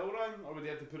before the bell rang, or would he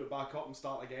have to put it back up and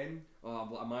start again?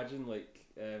 Oh, imagine like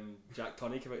Jack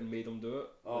Tunney came out and made him do it.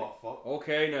 Oh like, fuck.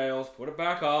 Okay, Nails, put it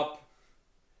back up.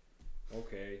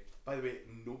 Okay. By the way,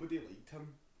 nobody liked him,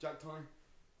 Jack Tunney.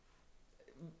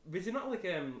 Was he not like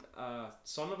a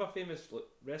son of a famous like,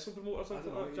 wrestling promoter or something?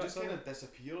 I don't know, like he just Jack kind Tunney? of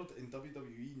disappeared in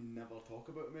WWE. Never talk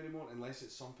about him anymore unless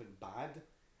it's something bad.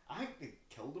 I think they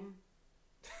killed him.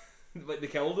 Like they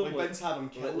killed him. Like Vince had him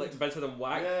killed. Like Vince had him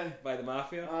whacked by the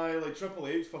mafia. Aye, like Triple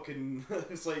H fucking.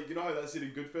 It's like, you know how that scene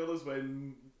in Goodfellas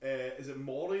when is it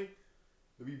Maury,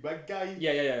 the wee big guy?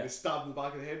 Yeah. They stabbed in the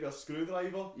back of the head with a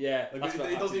screwdriver. Yeah, like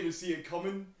he doesn't even see it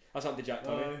coming. That's happened to Jack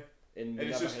Tunney. And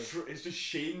it's just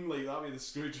Shane like that with the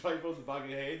screwdriver in the back of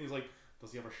the head. And he's like,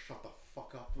 does he ever shut the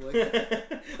fuck up? Like,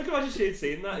 I can imagine Shane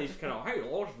saying that. And he's kind of hey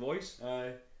Lois voice.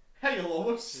 Aye, hey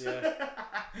Lois. Yeah.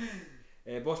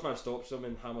 Bossman stops him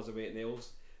and hammers away at Nails.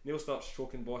 Nails starts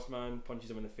choking Bossman, punches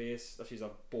him in the face. This is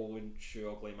a bowling shoe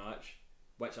ugly match,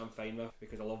 which I'm fine with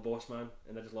because I love Bossman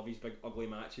and I just love his big ugly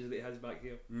matches that he has back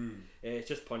here. It's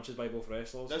just punches by both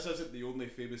wrestlers. This isn't the only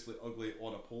famously ugly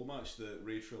on a pole match that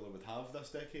Ray Trailer would have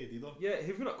this decade either. Yeah,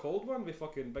 have we not called one with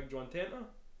fucking Big John Tenta?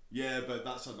 Yeah, but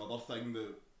that's another thing that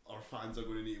our fans are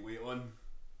going to need to wait on.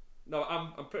 No,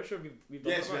 I'm pretty sure we've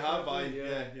done yes, we have. Yeah.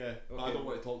 Okay. But I don't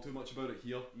want to talk too much about it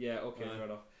here. Yeah, okay, fair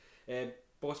enough.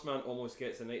 Bossman almost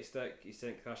gets the nightstick. He's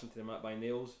sent crashing to the mat by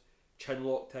Nails.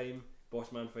 Chinlock time.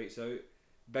 Bossman fights out.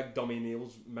 Big dummy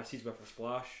Nails misses with a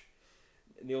splash.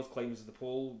 Nails climbs the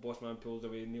pole. Bossman pulls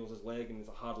away Nails' leg and there's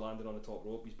a hard landing on the top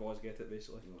rope. His boss get it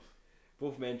basically.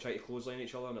 Both men try to clothesline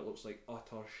each other and it looks like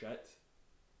utter shit.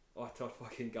 Utter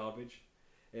fucking garbage.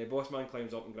 Bossman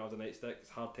climbs up and grabs a nightstick. It's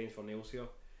hard times for Nails here.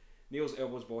 Nails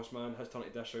elbows Bossman, his turn to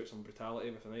dish out some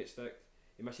brutality with a nightstick.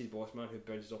 He misses Bossman who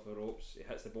bounces off the ropes. He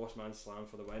hits the Bossman slam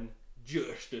for the win.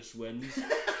 Justice wins.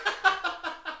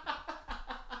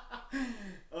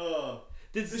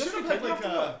 Does this continue like after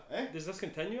that? Does this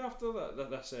continue after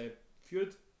this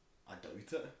feud? I doubt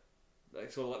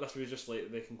it. So this was just like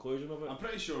the conclusion of it? I'm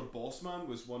pretty sure Bossman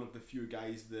was one of the few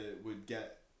guys that would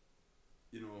get,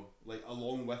 like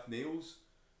along with Nails,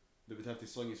 they would have to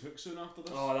sling his hook soon after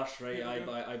this. Oh, that's right.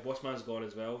 I Bossman's gone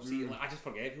as well. See, I just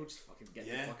forget people just fucking get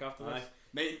the fuck after this.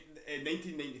 In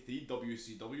 1993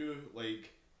 WCW,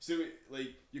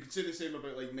 you could say the same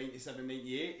about like 97,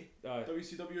 98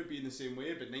 WCW being the same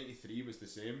way, but 93 was the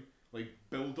same. Like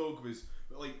Bulldog was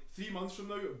like 3 months from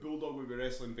now, Bulldog would be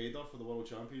wrestling Vader for the World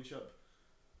Championship.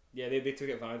 Yeah, they took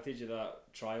advantage of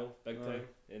that trial big time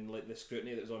and like the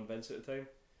scrutiny that was on Vince at the time.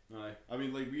 Aye, I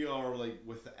mean like we are like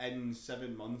within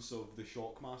 7 months of the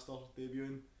Shockmaster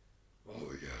debuting.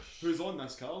 Oh yes. Who's on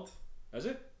this card? Is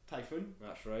it? Typhoon.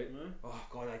 That's right. Oh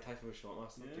god, Typhoon was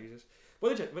Shockmaster. Yeah. Jesus. What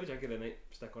did you think of the night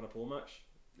stick on a pole match?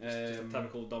 Just a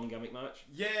typical dumb gimmick match.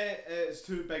 Yeah, it's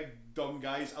two big dumb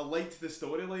guys. I liked the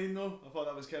storyline though. I thought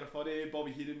that was kind of funny.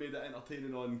 Bobby Heenan made it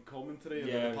entertaining on commentary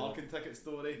about the parking ticket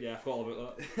story. Yeah, I forgot all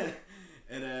about that.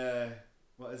 And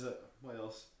what is it? What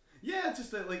else? Yeah,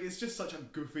 just it's just such a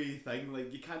goofy thing.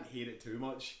 Like you can't hate it too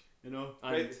much.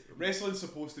 Wrestling's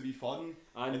supposed to be fun,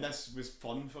 and this was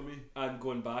fun for me. And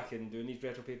going back and doing these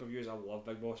retro pay-per-views, I love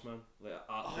Big Boss Man.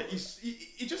 Like,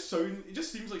 he just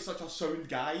seems like such a sound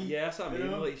guy. Yeah, that's what I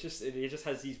mean. Like, he just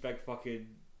has these big fucking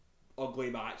ugly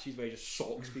matches where he just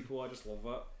socks people. I just love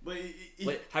that.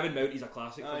 Like him and Mounty's a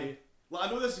classic for me. Like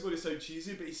I know this is going to sound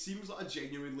cheesy, but he seems like a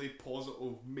genuinely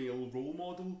positive male role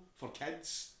model for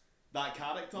kids. That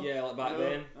character. Yeah, like back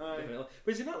then. Definitely.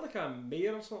 Was he not like a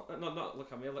mayor or something? No, not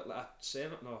like a mayor, like a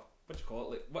senator. No, what do you call it?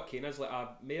 Like what Kane is, like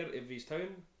a mayor of his town.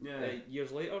 Yeah.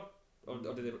 Years later, or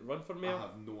did he run for mayor? I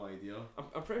have no idea.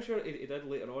 I'm pretty sure he did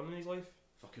later on in his life.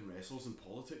 Fucking wrestlers and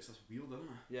politics. That's weird, isn't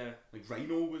it? Yeah. Like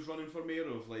Rhino was running for mayor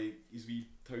of like his wee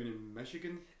town in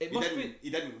Michigan. He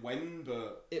didn't win,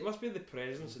 but it must be the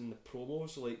presence and the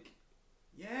promos, like.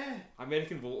 Yeah.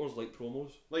 American voters like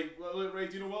promos. Like,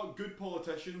 right, you know what? Good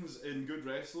politicians and good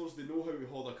wrestlers, they know how to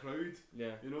hold a crowd.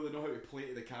 Yeah. They know how to play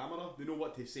to the camera. They know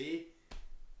what to say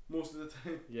most of the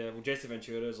time. Yeah, well, Jesse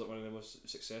Ventura is like one of the most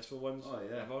successful ones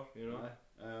ever,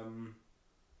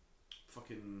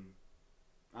 Fucking...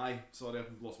 Aye, sorry,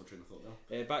 I've lost my train of thought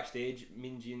there. Backstage,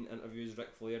 Mean Gene interviews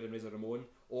Ric Flair and Razor Ramon,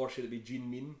 or should it be Gene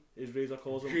Mean, as Razor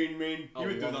calls him? Gene Mean, you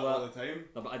would do that all the time.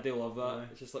 No, but I do love that. Aye.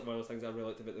 It's just like one of those things I really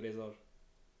liked about the Razor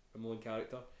Ramon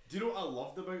character. Do you know what I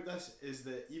loved about this? Is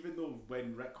that even though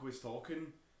when Rick was talking,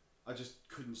 I just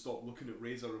couldn't stop looking at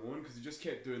Razor Ramon because he just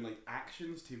kept doing like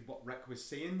actions to what Rick was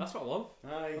saying. That's what I love.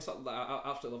 Aye. That's what I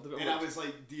absolutely loved about it. And I was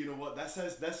like, do you know what this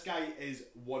is? This guy is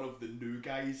one of the new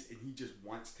guys and he just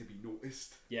wants to be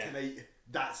noticed tonight.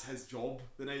 That's his job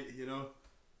tonight,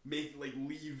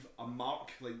 leave a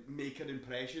mark, like make an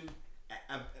impression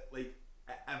at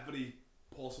every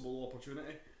possible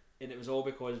opportunity. And it was all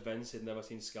because Vince had never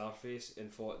seen Scarface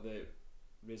and thought that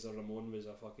Razor Ramon was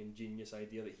a fucking genius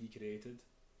idea that he created.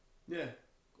 Yeah.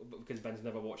 Because Vince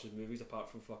never watched his movies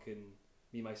apart from fucking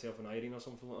Me, Myself and Irene or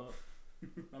something like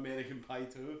that. American Pie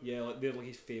 2. Yeah, like they're like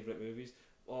his favourite movies.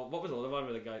 Oh, what was the other one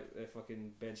where the guy,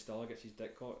 fucking Ben Stiller gets his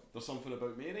dick caught? There's Something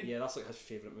About Mary? Yeah, that's like his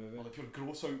favourite movie. Or like pure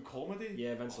gross out comedy?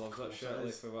 Yeah, Vince loves that shit,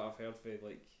 like for what I've heard for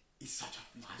like... He's such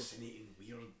a fascinating,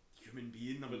 weird human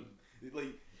being. I mean,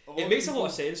 like... It makes a lot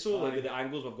of sense though, like with the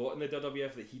angles we've got in the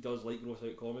WWF, that he does like gross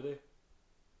out comedy.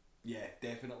 Yeah,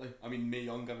 definitely. I mean, Mae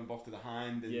Young giving birth to the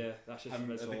Hand, and that's just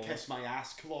him at the Kiss My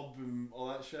Ass Club and all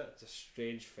that shit. It's a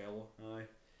strange fellow. Aye,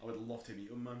 I would love to meet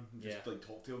him, man. Just like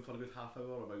talk to him for a good half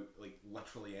hour about like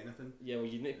literally anything. Yeah, well,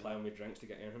 you'd need to ply on with drinks to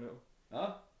get anything out of him.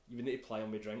 Huh? You would need to ply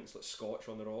on with drinks, like scotch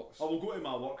on the rocks. Oh, we'll go to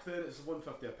my work then. It's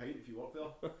 $1.50 a pint if you work there.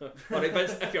 Alright,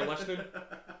 Vince, if you're listening.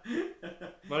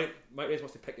 Mike Reyes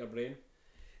wants to pick your brain.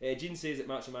 Gene says that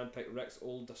Macho Man picked Rick's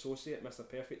old associate, Mr.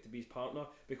 Perfect, to be his partner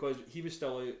because he was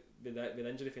still out with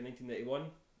injury from 1991,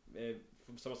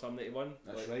 from SummerSlam 91.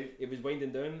 That's right. It was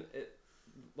winding down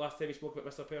last time he spoke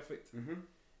about Mr. Perfect,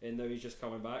 and now he's just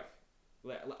coming back.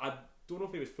 Like, I don't know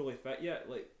if he was fully fit yet,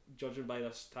 like judging by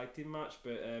this tag team match,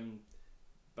 but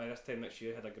by this time next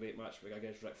year he had a great match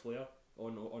against Ric Flair.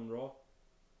 on Raw.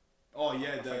 Oh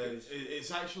yeah,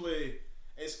 it's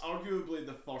arguably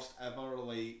the first ever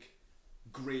like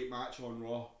great match on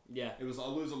Raw. Yeah, it was a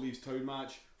loser leaves town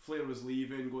match. Flair was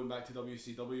leaving, going back to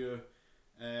WCW.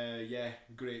 Yeah,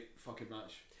 great fucking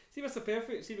match. See, Mr.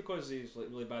 Perfect. See, because he's like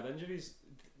really bad injuries.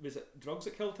 Was it drugs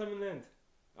that killed him in the end?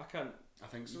 I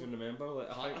think so. Even remember like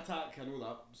heart attack. I know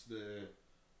that was the.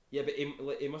 Yeah, but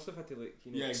he must have had to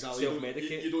exactly.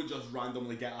 self-medicate. You don't just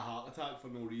randomly get a heart attack for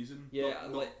no reason. Yeah,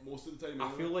 not most of the time. I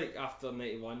feel like after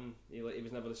 91, he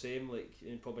was never the same. Like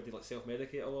he probably did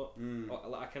self-medicate a lot.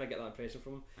 I kind of get that impression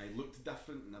from him. He looked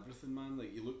different and everything, man.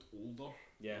 Like he looked older.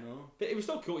 Yeah, you know? But it was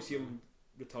still cool to see him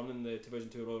return in the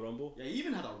 2002 Royal Rumble. Yeah, he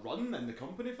even had a run in the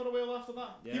company for a while after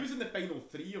that. Yeah. He was in the final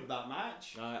 3 of that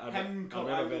match. Kurt Angle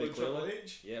and Triple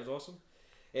H. Yeah, it was awesome.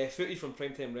 Footage from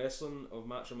Primetime Wrestling of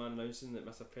Macho Man announcing that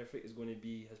Mr. Perfect is going to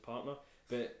be his partner,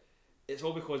 but it's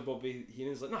all because Bobby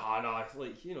Heenan's like, nah,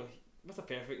 like, Mr.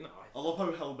 Perfect, nah. I love how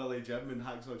Hillbilly Jim and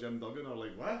Hacksaw Jim Duggan are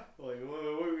like, what? Like,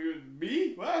 what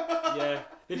me? What? Yeah,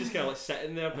 they're just kind of like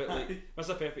sitting there, but like,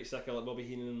 Mr. Perfect's sick of like Bobby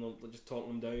Heenan and like, just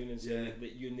talking them down and saying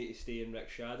that you need to stay in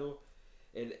Rick's shadow,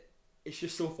 and it's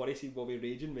just so funny to see Bobby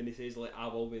raging when he says like, I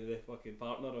will be the fucking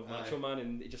partner of Macho Man,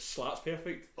 and he just slaps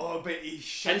Perfect. Oh, but he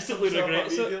instantly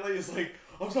regrets it. He's like,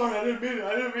 I'm sorry, I didn't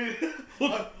mean it.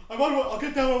 Look, I'll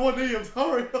get down on one knee, I'm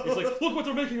sorry. He's like, look what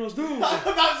they're making us do.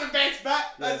 That's the best bit.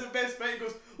 That's the best bit. He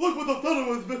goes, look what I've done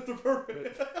with Mr.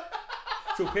 Perfect.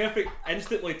 So Perfect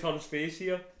instantly turns face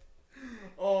here.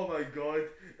 Oh my god.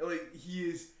 Like,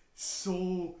 he is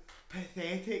so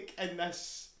pathetic in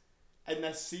this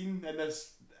scene, in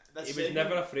this he was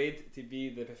never afraid to be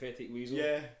the pathetic weasel.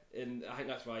 Yeah. And I think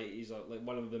that's why he's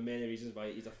one of the many reasons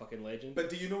why he's a fucking legend. But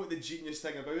do you know what the genius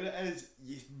thing about it is?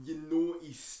 You know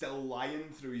he's still lying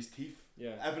through his teeth.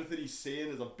 Yeah. Everything he's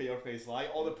saying is a barefaced lie.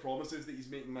 All the promises that he's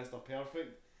making Mr.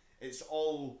 Perfect, it's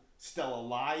all still a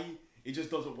lie. He just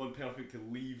doesn't want Perfect to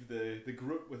leave the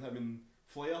group with him and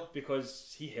Flair.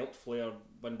 Because he helped Flair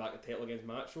win back the title against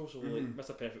Macho, so like, Mr.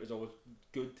 Perfect was always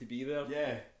good to be there.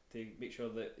 Yeah. To make sure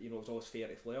that it was always fair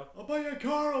to Flair. I'll buy you a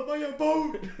car, I'll buy you a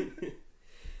boat.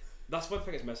 That's one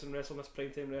thing that's missing in wrestling, this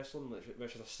primetime wrestling,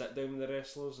 which is a sit down with the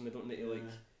wrestlers and they don't need to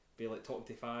be like talking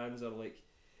to fans or like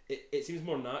it seems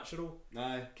more natural.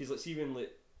 Aye. Because like see when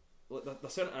like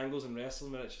there's certain angles in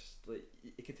wrestling where it's just like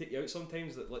it can take you out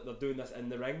sometimes that like they're doing this in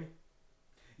the ring.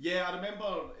 Yeah, I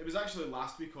remember it was actually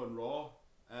last week on Raw.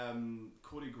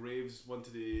 Corey Graves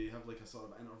wanted to have like a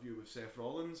sort of interview with Seth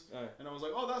Rollins. Aye. And I was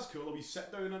like, oh, that's cool, a wee sit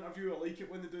down interview, I like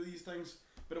it when they do these things.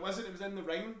 But it wasn't, it was in the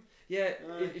ring. Yeah,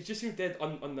 it just seemed dead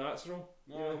unnatural.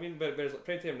 You know what I mean? Whereas like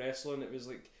primetime wrestling, it was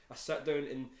like a sit down,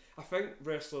 and I think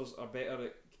wrestlers are better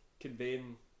at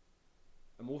conveying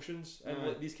emotions in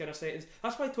like these kind of settings.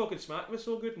 That's why Talking Smack was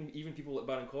so good, and even people like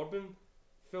Baron Corbin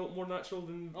felt more natural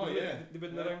than they would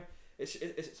in the ring.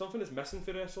 It's something that's missing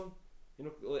for wrestling. You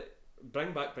know, like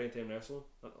bring back primetime wrestling.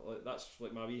 That's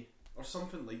like my wee. Or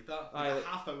something like that. Like a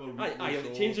half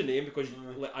hour. Change the name because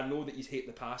like I know that he's hate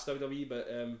the past WWE, but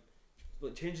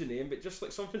like change the name, but just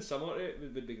like something similar to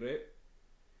it would be great.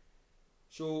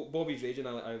 So Bobby's raging.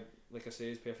 I like I say,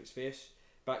 his Perfect's face.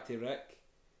 Back to Rick.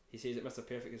 He says that Mr.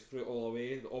 Perfect is threw it all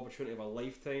away. The opportunity of a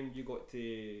lifetime. You got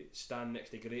to stand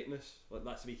next to greatness. Like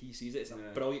that's the way he sees it. It's a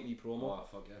brilliant wee promo. Oh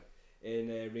fuck yeah.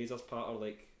 And Razor's part are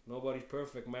like, nobody's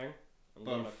perfect, man.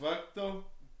 Perfecto.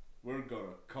 We're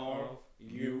gonna carve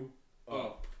you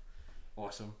up.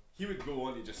 Awesome. He would go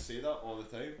on to just say that all the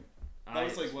time. That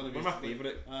was like one of my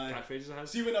favourite catchphrases I had.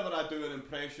 See, whenever I do an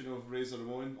impression of Razor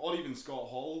Ramon or even Scott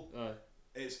Hall,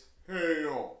 it's hey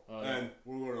yo, and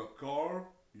we're gonna carve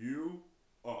you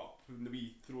up. And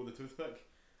we throw the toothpick.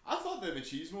 I thought the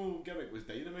machismo gimmick was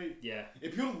dynamite. Yeah.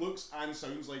 It pure looks and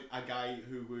sounds like a guy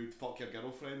who would fuck your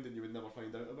girlfriend and you would never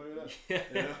find out about it.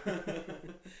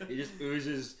 Yeah. He just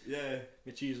oozes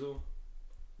machismo,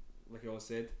 like you all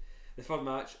said. The third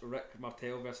match, Rick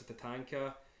Martel versus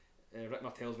Tatanka. Rick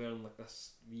Martel's wearing like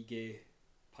this wee gay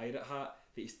pirate hat,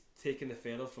 but he's taking the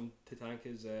feather from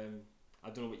Tatanka's, I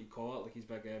don't know what you call it, like his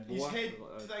big boa. His head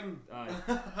thing.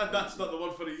 That's not the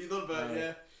word for it either, but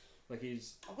yeah. Like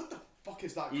he's... what the fuck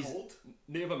is that called?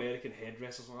 Native American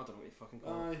headdresses, I don't know what you fucking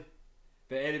call it.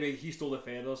 But anyway, he stole the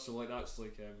feathers, so like that's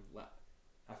like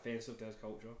offensive to his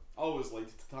culture. I always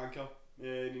liked Tatanka. Yeah,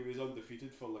 and he was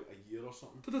undefeated for like a year or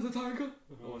something. Tatanka?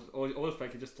 I always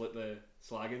think just like the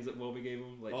slaggins that Bobby gave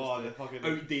him, like just the fucking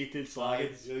outdated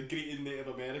slaggins. Greeting Native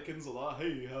Americans like that.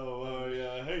 Hey, how are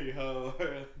ya? Hey, how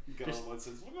are ya? Girl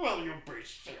says, well, you be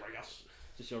serious.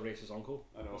 Just your racist uncle.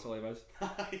 I know. That's all he was.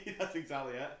 That's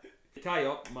exactly it. To tie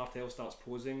up, Martel starts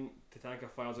posing. Tatanka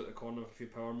fires out the corner with a few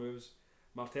power moves.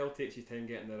 Martel takes his time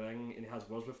getting in the ring and he has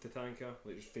words with Tatanka,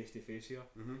 like just face to face here.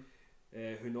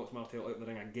 Who knocks Martel out of the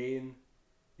ring again.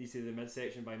 Leads to the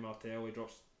midsection by Martel. He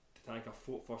drops Tatanka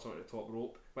foot first onto the top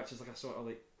rope, which is like a sort of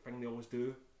like thing they always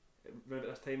do right at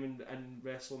this time in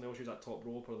wrestling. They always use that top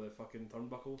rope or the fucking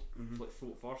turnbuckle. It's like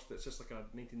foot first. It's just like a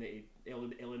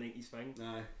 1990 early 90s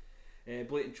thing.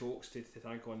 Blatant chokes to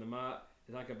Tatanka on the mat.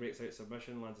 Tatanka breaks out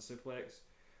submission, lands a suplex.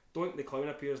 Doink the Clown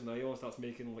appears in the aisle and starts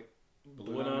making like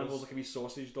balloon animals like a wee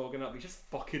sausage dog and that, but he's just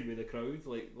fucking with the crowd.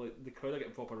 Like the crowd are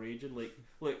getting proper raging. Like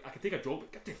I could take a joke,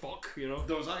 but get the fuck, you know.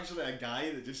 There's actually a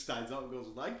guy that just stands up and goes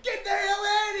like, "Get the hell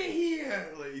out of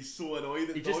here!" Like he's so annoyed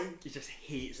at Doink. He just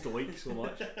hates Doink so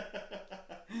much.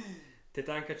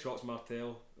 Tatanka chops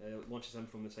Martel, launches him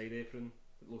from the side apron,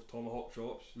 those tomahawk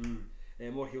chops.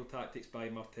 More heel tactics by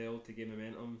Martel to gain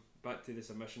momentum. Back to the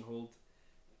submission hold.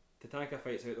 Tatanka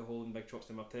fights out the hold and big chops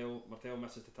to Martel. Martel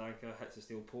misses Tatanka, hits the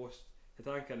steel post.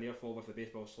 Tatanka near fall with the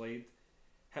baseball slide.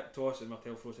 Hip toss and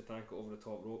Martel throws Tatanka over the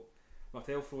top rope.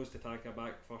 Martel throws Tatanka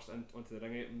back first onto the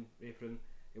ring apron.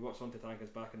 He works on Tatanka's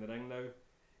back in the ring now.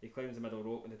 He climbs the middle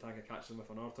rope and Tatanka catches him with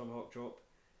another tomahawk chop.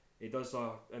 He does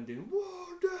a Indian war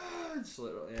dance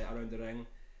around the ring.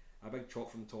 A big chop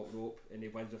from the top rope and he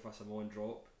wins with a Samoan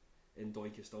drop. And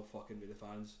Doink is still fucking with the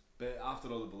fans. But after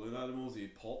all the balloon animals, he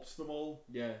pops them all.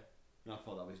 Yeah. And I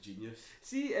thought that was genius.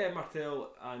 See,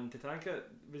 Martel and Tatanka,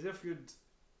 was their feud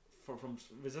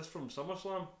was this from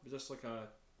SummerSlam? Was this like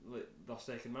their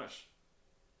second match?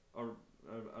 Or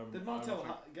did Martel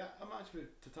get a match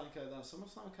with Tatanka at that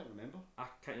SummerSlam? I can't remember. I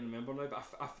can't even remember now, but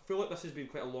I feel like this has been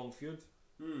quite a long feud.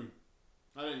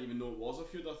 I didn't even know it was a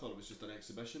feud. I thought it was just an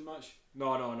exhibition match.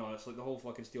 No. It's like the whole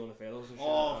fucking stealing the feathers and shit.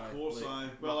 Oh, of course,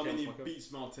 Well, Martel he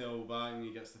beats Martel back and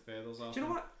he gets the feathers after. Do you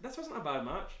know what? This wasn't a bad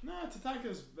match. Nah,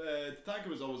 Tatanka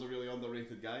was always a really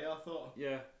underrated guy, I thought.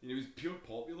 Yeah. He was pure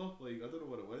popular. Like, I don't know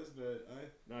what it was, but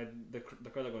Nah, the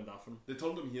crowd are going daft for him. They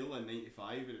turned him heel in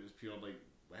 '95 and it was pure, like,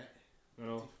 wet. I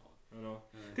know.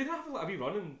 Did they have a wee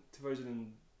run in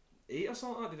 2008 or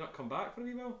something like that? Did not come back for a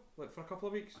wee while? Like, for a couple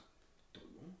of weeks?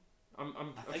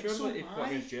 I'm sure so, like he fought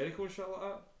against Jericho and shit like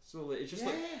that. So like, it's just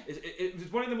like it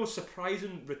was one of the most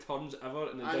surprising returns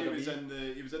ever in the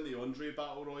WWE. He was in the Andre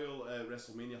Battle Royal at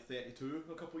WrestleMania 32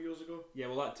 a couple of years ago. Yeah,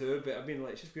 well that too. But I mean,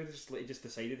 like it's just weird. He just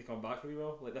decided to come back really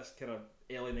well. Like this kind of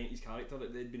early '90s character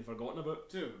that they'd been forgotten about.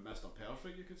 Too, Mr.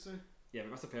 Perfect, you could say. Yeah,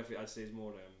 but Mr. Perfect I'd say is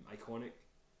more iconic.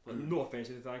 Like, no offense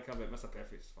to the Tatanka, but Mr.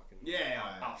 Perfect is fucking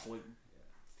absolute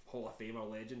Hall of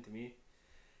Famer legend to me.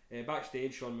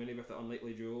 Backstage, Sean Mooney with the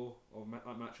unlikely duo of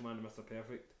Macho Man and Mr.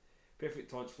 Perfect. Perfect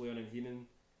taunts Flair and Heenan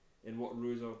in what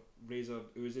Razor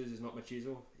oozes is not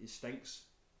machismo. He stinks.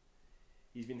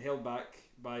 He's been held back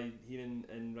by Heenan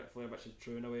and Ric Flair, which is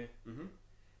true in a way.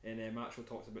 And Macho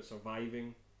talks about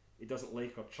surviving. He doesn't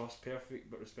like or trust Perfect,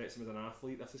 but respects him as an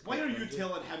athlete. This is why are you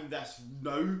telling him this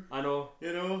now? I know.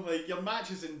 You know, like your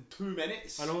match is in 2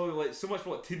 minutes. I know, like so much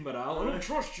for like team morale. I don't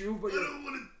trust you, but I don't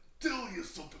want to tell you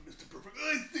something, Mr. Perfect.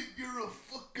 I think you're a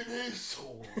fucking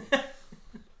asshole.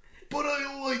 But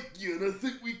I like you, and I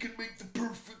think we can make the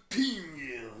perfect team,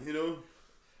 you know?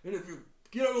 And if you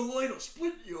get out of the line, I'll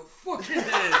split your fucking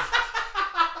head.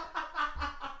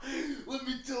 Let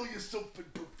me tell you something,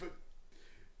 Perfect.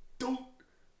 Don't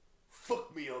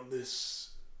fuck me on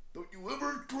this. Don't you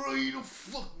ever try to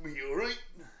fuck me, alright?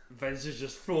 Vince is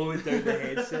just throwing down the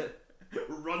headset.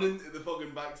 Running to the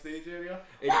fucking backstage area.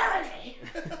 Where is he?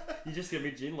 You just hear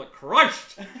me Gene like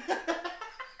crushed.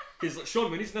 Because like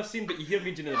Sean Mooney's in this scene, but you hear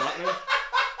me Gene in the background.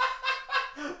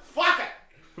 Fuck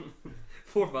it!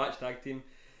 Fourth match tag team.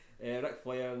 Ric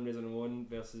Flair and Razor Ramon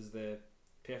versus the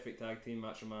Perfect tag team,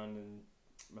 Macho Man and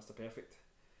Mr. Perfect.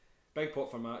 Big pop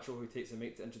for Macho, who takes the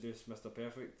mic to introduce Mr.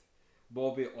 Perfect.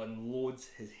 Bobby unloads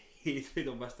his hatred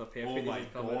of Mr. Perfect. Oh my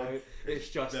god. Out. It's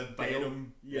just the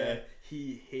venom. Yeah,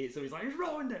 he hates him. He's like, he's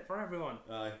ruined it for everyone.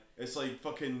 Aye. It's like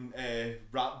fucking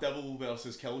Rap Devil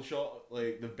versus Killshot.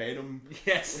 Like the venom.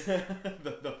 Yes.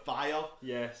 the fire.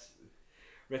 Yes.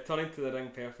 Returning to the ring,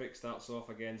 Perfect starts off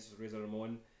against Razor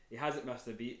Ramon. He hasn't missed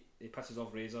a beat. He pisses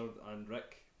off Razor and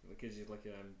Rick because he's like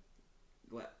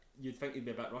you'd think he'd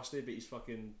be a bit rusty, but he's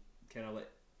fucking kind of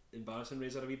like embarrassing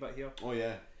Razor a wee bit here. Oh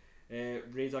yeah.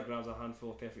 Razor grabs a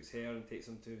handful of Perfect's hair and takes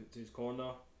him to his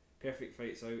corner. Perfect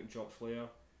fights out and chops Flair.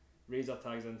 Razor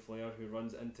tags in Flair, who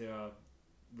runs into a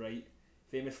right.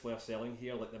 Famous Flair selling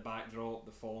here, like the backdrop,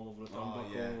 the falling over the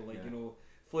turnbuckle. You know,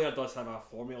 Flair does have a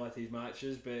formula to his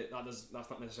matches, but that's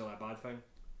not necessarily a bad thing.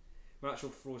 Macho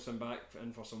throws him back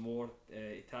in for some more.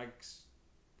 He tags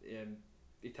in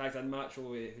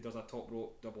Macho, who does a top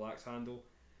rope double axe handle.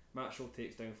 Macho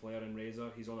takes down Flair and Razor.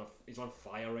 He's on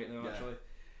fire right now. Actually,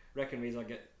 Rick and Razor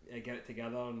get it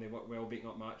together and they work well, beating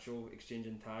up Macho,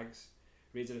 exchanging tags.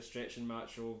 Razor is stretching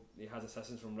Macho. He has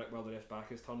assistance from Rick while the ref's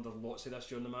back is turned. There's lots of this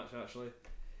during the match actually.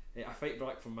 A fight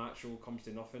back from Macho comes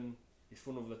to nothing. He's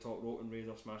thrown over the top rope and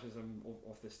Razor smashes him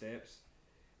off the steps.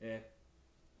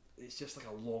 It's just like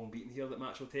a long beating here that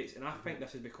Macho takes, and I think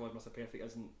this is because Mr. Perfect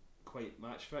isn't quite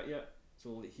match fit yet,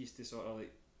 so like, he's to sort of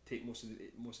like take most of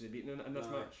the beating in this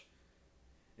match.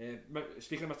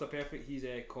 Speaking of Mr. Perfect, he's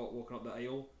caught walking up the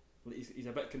aisle. He's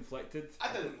a bit conflicted.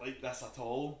 I didn't like this at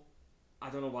all. I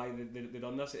don't know why they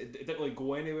done this. It didn't really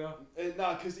go anywhere.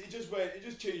 Nah, because he just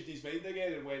changed his mind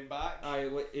again and went back.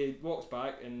 He walks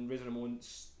back and Razor Ramon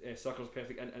circles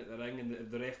Perfect into the ring, and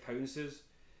the ref pounces,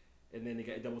 and then they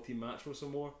get a double team match for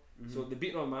some more. So the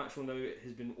beating on Macho now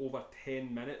has been over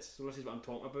 10 minutes. So this is what I'm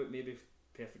talking about. Maybe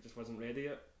Perfect just wasn't ready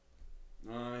yet.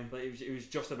 Aye. Like he was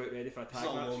just about ready for a tag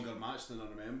match. It's a longer match than I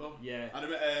remember. Yeah. They're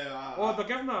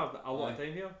giving a lot of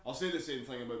time here. I'll say the same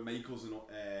thing about Michaels and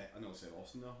I know I said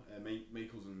Austin there.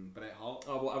 Michaels and Bret Hart.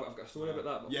 Oh well, I've got a story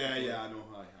about that. Yeah, I know.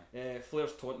 Aye.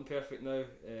 Flair's taunting Perfect now.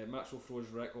 Macho throws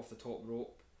Rick off the top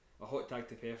rope. A hot tag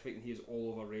to Perfect, and he is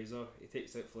all over Razor. He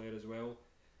takes out Flair as well.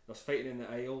 There's fighting in the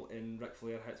aisle, and Ric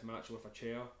Flair hits Macho with a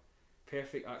chair.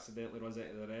 Perfect accidentally runs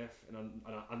into the ref, and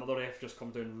another ref just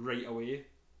comes down right away,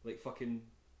 like fucking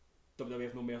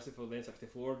WWF No Mercy for the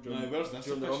N64. Where's this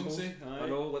efficiency? I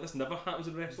know, like this never happens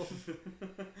in wrestling.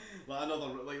 Like another,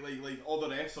 like all the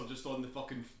refs are just on the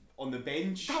fucking on the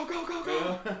bench. Go!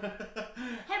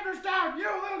 Headers down, you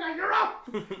little guy, you're up.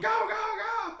 Go!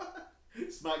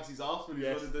 Smacks his ass when he's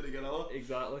running down to get another.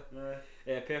 Exactly.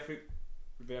 Perfect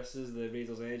versus the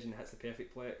Razor's Edge and hits the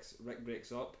Perfect Plex. Rick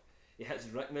breaks up. He hits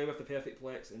Rick now with the Perfect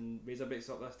Plex and Razor breaks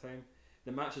up this time.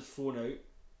 The match is thrown out.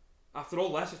 After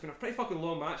all this, it's been a pretty fucking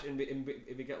long match, and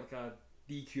we get like a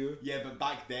DQ. Yeah, but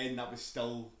back then that was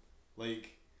still like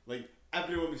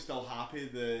everyone was still happy.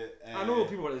 I know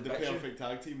people were the Perfect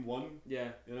tag team won. Yeah,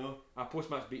 you know. A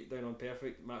post-match beatdown on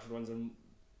Perfect. Match runs in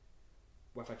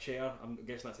with a chair. I'm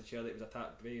guessing that's a chair that was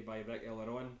attacked by Rick earlier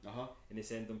on. And they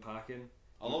send him packing.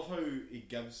 I love how he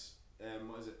gives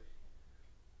what is it?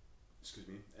 Excuse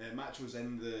me. Macho's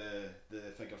in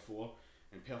the figure 4,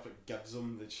 and Perfect gives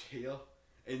him the chair.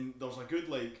 And there's a good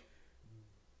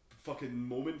fucking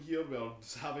moment here where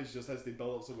Savage just has to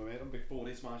build up some momentum before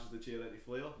he smashes the chair into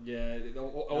Flair. Yeah, they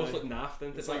almost look naffed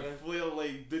into it. It's like Flair,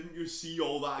 didn't you see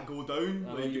all that go down?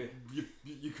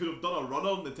 You could have done a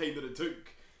runner in the time that it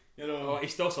took. You know. Oh,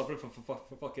 he's still suffering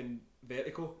for fucking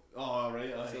vertigo. Oh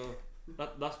right. So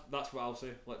that's what I'll say.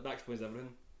 Like that explains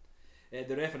everything.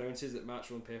 The ref announces that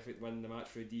Macho and Perfect win the match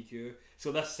through DQ.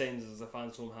 So this sends us the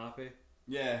fans home happy.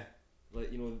 Yeah. Like,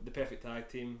 you know, the perfect tag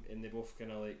team, and they both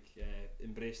kind of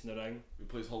embracing the ring. He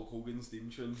plays Hulk Hogan's theme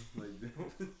tune,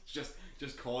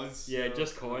 just cause. Yeah,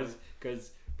 just cause,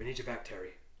 because we need you back,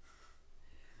 Terry.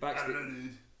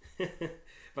 Backstage,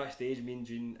 Mean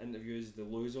Gene interviews the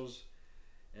losers.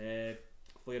 Flair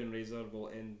and Razor will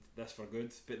end this for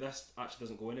good, but this actually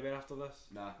doesn't go anywhere after this.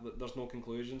 Nah. There's no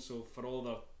conclusion, so for all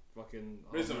their fucking...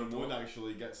 Razor Ramon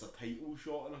actually gets a title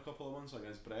shot in a couple of months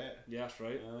against Bret. Yeah, that's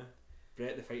right.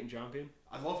 Bret, the fighting champion.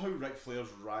 I love how Ric Flair's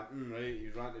ranting, right?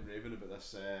 He's ranting raving about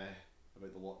this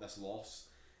this loss,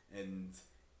 and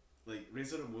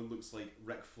Razor Ramon looks like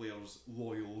Ric Flair's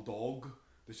loyal dog.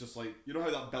 There's just you know how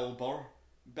that Bill Burr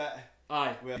bit?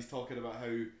 Aye. Where he's talking about how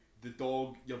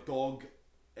your dog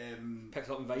picks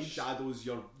up in vibes, shadows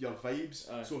your vibes.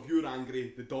 Aye. So if you're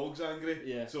angry, the dog's angry.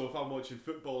 Yeah. So if I'm watching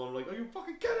football, I'm like, are you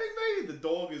fucking kidding me? The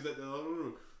dog is at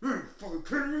the you fucking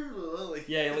kidding me?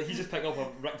 Yeah, he's just picking up a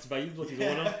Rick's vibe like his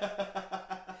owner.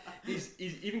 He's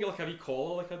even got a wee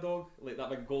collar like a dog, like that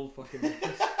big gold fucking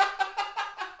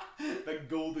big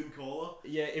golden collar.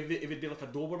 Yeah, if it'd be like a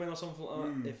Doberman or something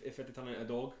like that, if it had turned into a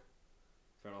dog.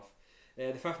 Fair enough.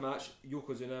 The fifth match,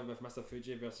 Yokozuna with Mr.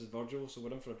 Fuji versus Virgil, so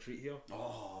we're in for a treat here.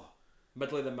 Oh.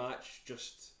 Middle of the match,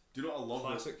 just do you know what I love?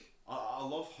 Classic. I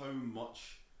love how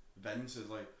much Vince is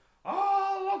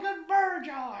oh, look at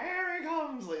Virgil, here he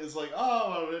comes. It's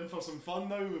oh, we're in for some fun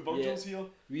now with Virgil's here.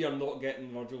 We are not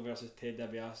getting Virgil versus Ted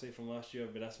DiBiase from last year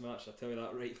with this match, I tell you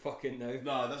that right fucking now.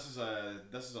 No, this is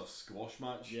a squash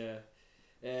match. Yeah.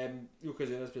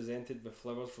 Yokozuna is presented with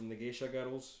flowers from the Geisha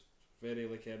Girls. Very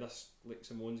this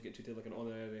Samoans get treated like an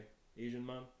honorary Asian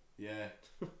man. Yeah.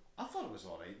 I thought it was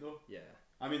alright though. Yeah.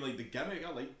 I mean, the gimmick, I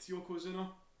liked Yokozuna.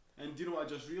 And do you know what I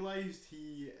just realised?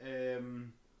 He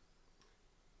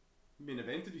main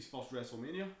evented his first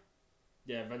WrestleMania.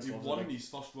 Yeah, Vince won his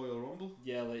first Royal Rumble.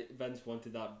 Yeah, Vince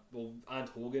wanted that. Well, and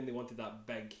Hogan, they wanted that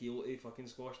big heel to fucking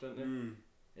squash, didn't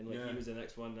they? And he was the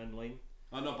next one in line.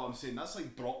 I know, but I'm saying that's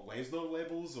like Brock Lesnar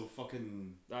levels of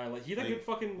fucking... like he had a good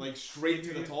fucking... Like straight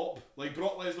to the top. Like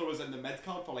Brock Lesnar was in the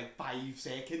mid-card for like 5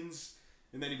 seconds,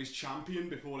 and then he was champion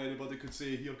before anybody could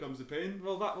say, here comes the pain.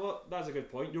 Well, that's a good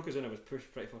point. Yokozuna was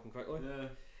pushed pretty fucking quickly.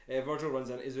 Yeah. Virgil runs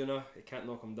into Zuna. He can't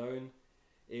knock him down.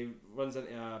 He runs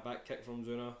into a back kick from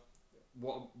Zuna.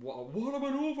 What a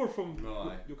maneuver from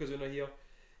Yokozuna here.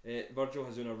 Virgil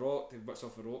has Zuna rocked. He bits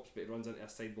off the ropes, but he runs into a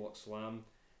side block slam.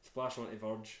 Splash onto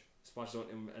Virg. Splashes onto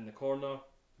him in the corner.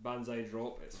 Banzai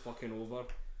drop. It's fucking over.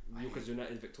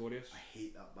 Yokozuna is victorious. I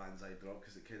hate that Banzai drop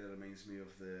because it kind of reminds me of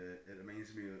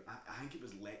I think it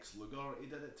was Lex Luger he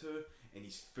did it too, and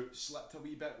his foot slipped a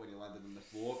wee bit when he landed on the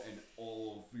floor, and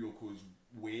all of Yoko's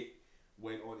weight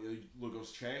went onto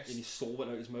Luger's chest. And his soul went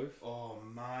out his mouth. Oh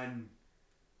man.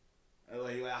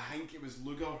 Like I think it was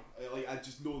Luger. Like I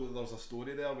just know that there's a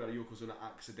story there where Yokozuna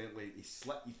accidentally his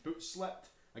foot slipped.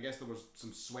 I guess there was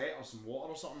some sweat or some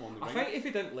water or something on the ring. I think if he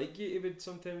didn't like you, he would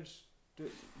sometimes do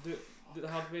the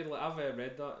hard way. Like I've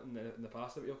read that in the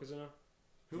past about Yokozuna.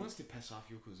 Who wants to piss off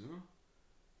Yokozuna?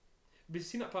 We've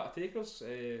seen that part of Taker's.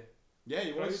 Yeah,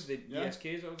 he crowd, was. The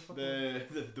ESKs or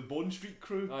the Bone Street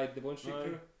crew. Aye, the Bone Street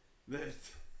crew. Do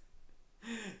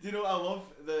you know what I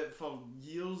love? For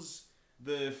years,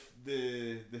 the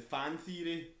fan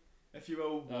theory, if you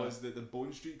will, was that the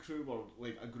Bone Street crew were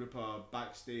like a group of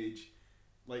backstage,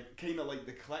 like kind of like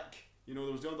the Clique. You know,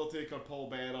 there was the Undertaker, Paul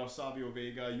Bearer, Savio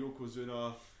Vega,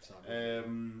 Yokozuna.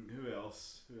 Who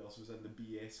else? Who else was in the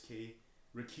BSK?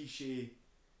 Rikishi,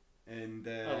 and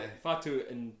Fatu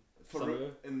and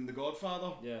Farouk and the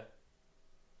Godfather. Yeah.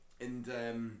 And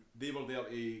they were there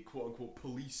to quote unquote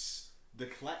police the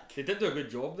Clique. They did do a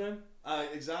good job then.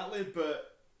 Exactly,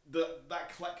 but that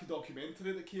Clique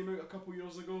documentary that came out a couple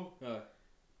years ago.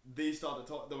 They started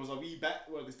talking. There was a wee bit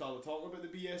where they started talking about the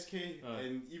BSK,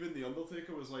 and even the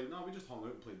Undertaker was like, "No, we just hung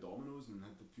out and played dominoes and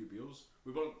had a few beers.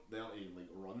 We weren't there to like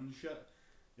run shit,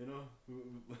 you know."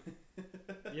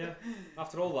 Yeah.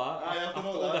 After all that, after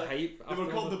all the hype, they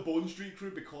were called the Bone Street Crew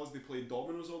because they played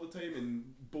dominoes all the time, and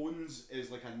Bones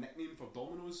is like a nickname for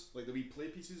dominoes, like the wee play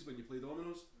pieces when you play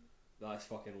dominoes. That's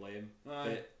fucking lame.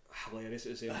 But hilarious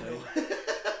at the same time.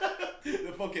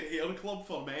 The fucking hair club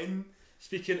for men.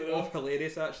 Speaking of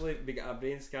hilarious, actually, we got a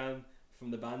brain scan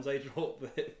from the Banzai drop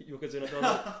that Yokozuna does.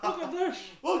 Look at this!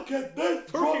 Look at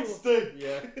this drumstick!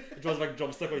 Yeah, he draws a big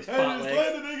drumstick with his fat leg.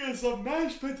 And he's landing in some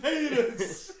mashed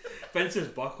potatoes! Vince is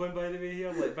buckling, by the way,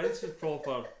 here. Like, Vince is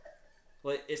proper...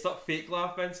 Like, it's not fake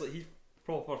laugh, Vince. Like, he's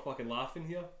proper fucking laughing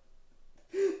here.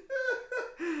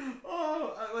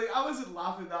 I wasn't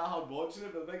laughing that hard watching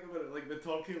it, but think about it, like the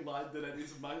turkey landing into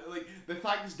some like the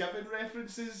Thanksgiving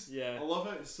references. Yeah, I love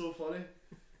it. It's so funny.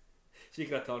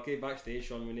 Speaking of turkey, backstage,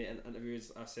 Sean Mooney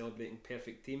interviews a celebrating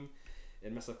perfect team,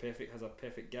 and Mr. Perfect has a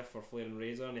perfect gift for Flair and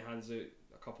Razor, and he hands out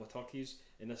a couple of turkeys,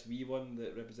 and this wee one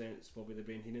that represents Bobby the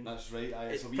Brain Heenan. That's right.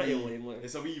 It's pretty lame. Like.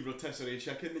 It's a wee rotisserie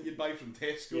chicken that you'd buy from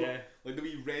Tesco. Yeah, like the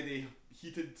wee ready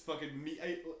heated fucking meat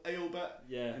aisle bit.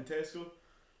 Yeah, in Tesco.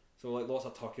 So like lots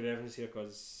of turkey references here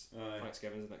because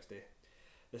Thanksgiving's the next day.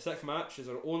 The sixth match is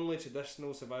our only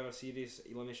traditional Survivor Series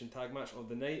elimination tag match of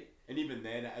the night. And even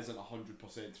then it isn't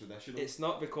 100% traditional. It's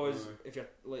not because if you're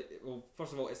like, well,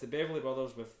 first of all, it's the Beverly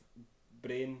Brothers with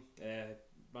Brain,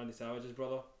 Randy Savage's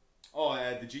brother. Oh,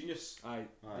 the Genius. Aye,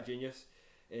 the Genius.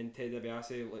 And Ted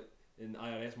DiBiase like in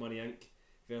IRS Money Inc.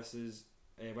 versus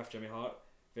with Jimmy Hart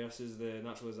versus the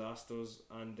Natural Disasters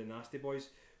and the Nasty Boys.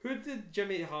 Who did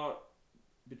Jimmy Hart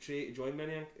betray to join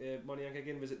Money Inc.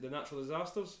 again? Was it the Natural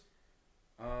Disasters?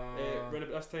 Around about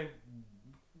this time?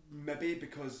 Maybe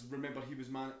because remember he was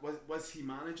was he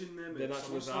managing them? The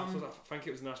Natural Disasters. I think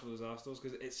it was Natural Disasters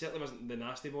because it certainly wasn't the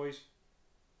Nasty Boys.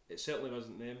 It certainly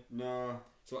wasn't them. No.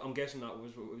 So I'm guessing that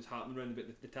was what was happening around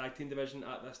about the tag team division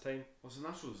at this time. Was the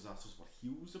Natural Disasters were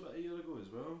heels about a year ago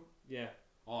as well? Yeah.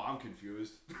 Oh, I'm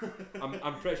confused.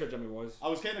 I'm pretty sure Jimmy was. I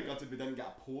was kind of gutted we didn't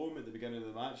get a poem at the beginning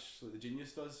of the match like the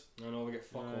Genius does. I know, we get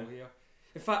fuck all here.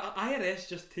 In fact, IRS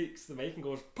just takes the mic and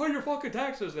goes, "Pay your fucking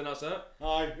taxes," and that's it.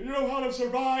 Aye, you know how to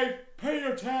survive. Pay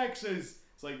your taxes.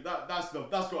 It's like that's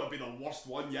got to be the worst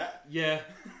one yet. Yeah.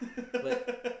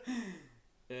 Like,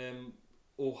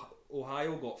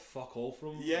 Ohio got fuck all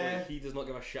from. Yeah. Like, he does not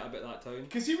give a shit about that town.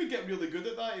 Because he would get really good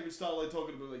at that. He would start like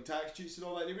talking about like tax cheats and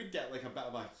all that. And he would get like a bit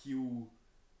of a heel.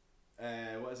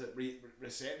 What is it?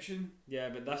 Reception. Yeah,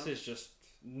 but this is just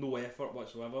no effort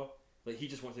whatsoever. Like he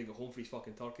just wants to go home for his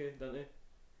fucking turkey, doesn't he?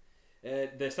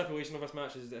 The stipulation of this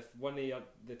match is that if one of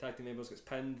the tag team members gets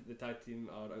pinned, the tag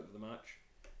team are out of the match.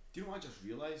 Do you know what I just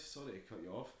realised? Sorry to cut you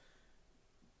off.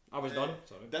 I was done.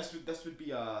 Sorry. This would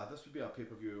be a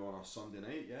pay-per-view on a Sunday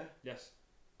night, yeah? Yes.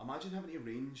 Imagine having to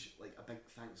arrange like a big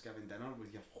Thanksgiving dinner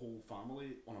with your whole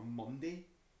family on a Monday.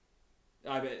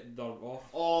 I bet they're off.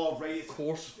 Oh right, of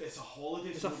course. It's a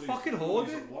holiday. It's a fucking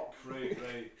holiday. At work,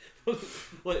 right.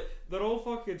 Like they're all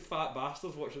fucking fat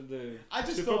bastards watching the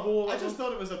Super Bowl. I just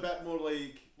thought it was a bit more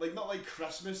like not like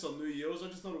Christmas or New Year's. I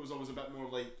just thought it was always a bit more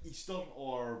like Easter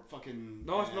or fucking.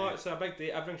 No, it's not. It's a big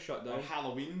day. Everything's shut down. Or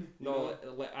Halloween. No,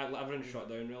 everything's shut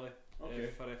down really.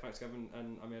 Okay. For Thanksgiving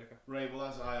in America. Right. Well,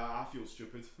 I feel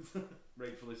stupid.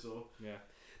 Rightfully so. Yeah.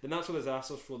 The Natural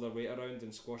Disasters throw their weight around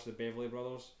and squash the Beverly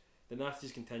Brothers. The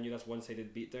Nasties continue this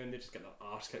one-sided beatdown. They just get their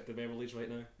arse kicked the Beverleys right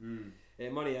now.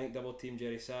 Money Inc. double team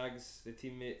Jerry Sags. The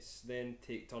teammates then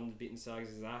take turns beating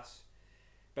Sags' ass.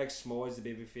 Big Small as the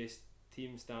babyface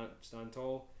team stand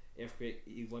tall. Earthquake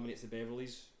eliminates the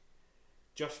Beverleys.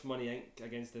 Just Money Inc.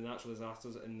 against the Natural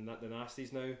Disasters and the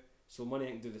Nasties now. So Money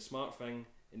Inc. do the smart thing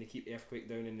and they keep Earthquake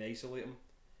down and they isolate him.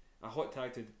 A hot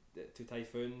tag to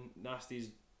Typhoon. Nasties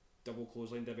double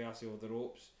clothesline DiBiase over the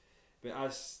ropes. But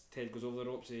as Ted goes over the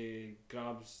ropes, he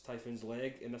grabs Typhoon's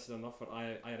leg, and this is enough for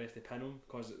IRS to pin him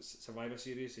because it's Survivor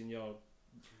Series and your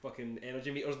fucking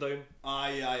energy meter's down.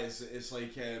 Aye, it's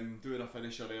like doing a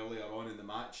finisher earlier on in the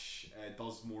match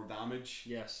does more damage.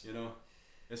 Yes. You know?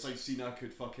 It's like Cena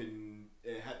could fucking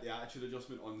hit the attitude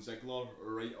adjustment on Ziggler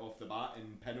right off the bat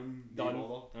and pin him. Done. I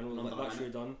know,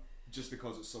 literally done. Just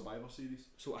because it's Survivor Series.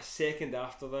 So a second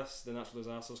after this, the Natural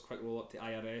Disasters quick roll up to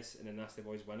IRS and the Nasty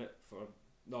Boys win it for...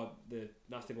 No, the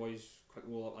Nasty Boys quick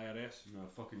roll up IRS. No,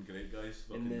 fucking great guys.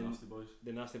 Fucking Nasty Boys.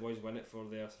 The Nasty Boys win it for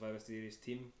their Survivor Series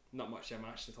team. Not much of a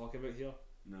match to talk about here.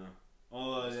 No.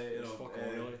 Although,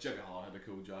 really. Jimmy Hart had a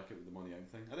cool jacket with the Money Inc.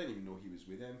 thing. I didn't even know he was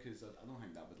with them because I don't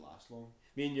think that would last long.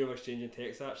 Me and you were exchanging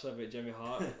texts actually about Jimmy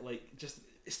Hart. Like, just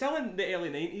still in the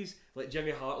early 90s, like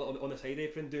Jimmy Hart on the side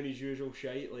apron doing his usual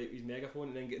shite, like his megaphone,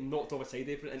 and then getting knocked off a side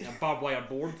apron into a barbed wire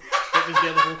board that was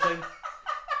there the whole time.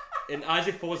 And as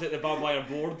he falls at the barbed wire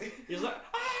board, he's like,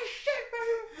 "Ah shit,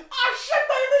 baby! Ah shit,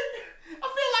 baby! I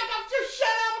feel like I've just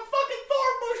shit out a fucking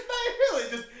thorn bush,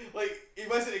 baby!" Like he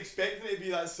wasn't expecting it to be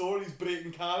that sore. He's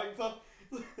breaking character.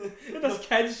 And this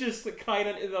kid's just like crying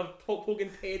into their Hulk Hogan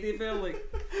teddy bear, like,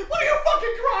 "What are you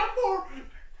fucking crying for?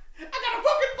 I got a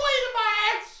fucking blade in my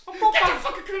ass! Get your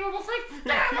fucking clean out of my face!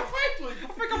 Get out of my face! Like,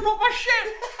 I think I broke my shit!"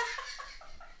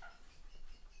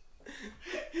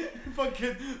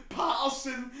 Fucking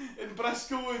Patterson and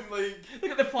Briscoe and like...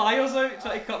 Look at the pliers out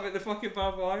trying to cut out the fucking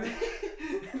barbed wire.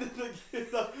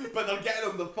 But they're getting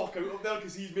him the fuck out of there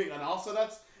because he's making an arse of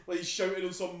this. Like he's shouting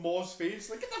in some Moz face,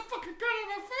 like, "Get the fucking gun out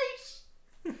of my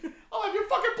face! I'll have you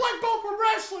fucking black belt from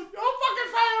wrestling! Your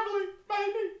fucking family,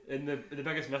 baby!" And the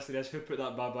biggest mystery is who put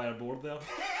that barbed wire board there.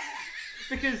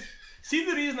 Because, see,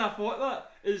 the reason I thought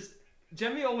that is...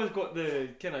 Jimmy always got the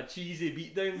kind of cheesy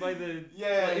beatdown by the...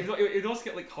 Yeah. Like, he'd also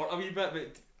get like hurt a wee bit,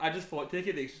 but I just thought, take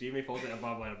it to the extreme, he falls like a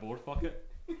barbed wire board, fuck it.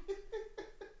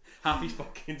 Half his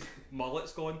fucking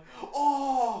mullet's gone.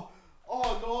 Oh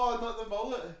no, not the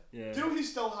mullet. Yeah. Do you know he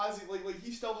still has it? Like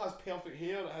he still has perfect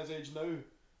hair at his age now.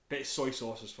 But it's soy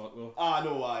sauce as fuck though.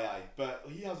 No, aye. But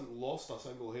he hasn't lost a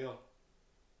single hair.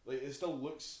 Like it still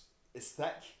looks as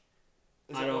thick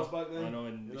as it was back then. I know,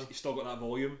 and he's still got that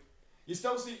volume. You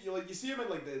still see you see him in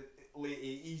like the late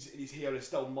 80s and his hair is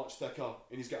still much thicker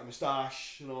and he's got a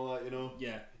moustache and all that, you know.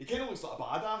 Yeah. He kind of looks like a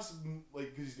badass,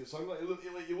 like because he's got sunglasses.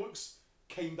 He looks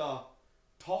kind of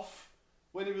tough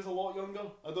when he was a lot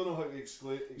younger. I don't know how to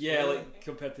explain yeah, like it.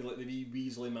 Compared to like the wee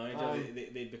Weasley manager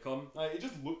they'd become. He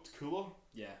just looked cooler.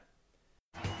 Yeah.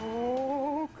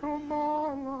 Oh,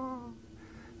 Kamala,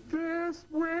 this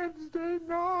Wednesday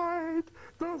night,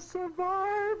 the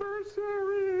Survivor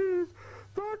Series,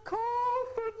 the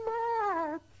coffin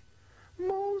match.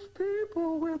 Most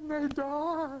people, when they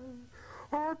die,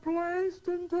 are placed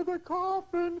into the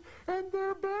coffin and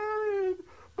they're buried,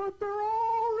 but they're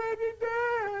already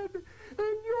dead.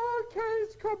 In your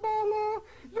case, Kamala,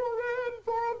 you're in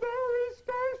for a very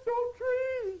special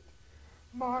treat.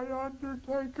 My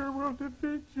Undertaker will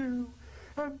defeat you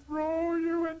and throw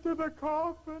you into the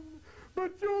coffin,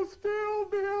 but you'll still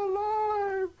be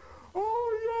alive.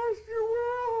 Oh, yes, you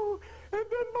will. And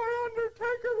then my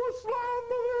Undertaker will slam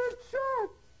the lid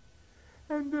shut.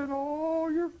 And then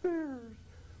all your fears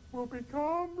will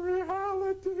become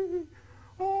reality.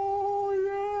 Oh,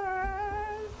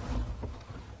 yes.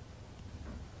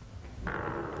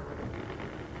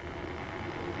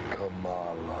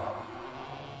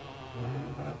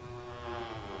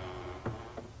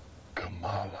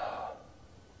 Kamala,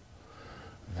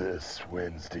 this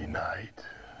Wednesday night,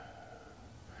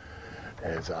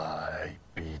 as I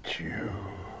beat you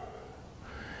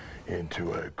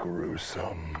into a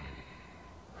gruesome,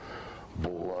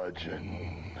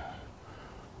 bludgeon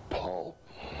pulp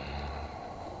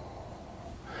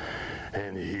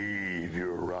and heave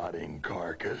your rotting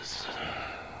carcass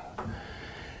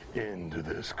into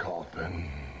this coffin.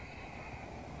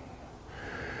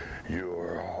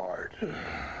 Your heart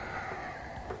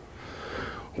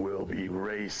will be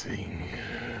racing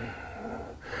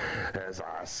as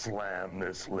I slam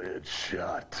this lid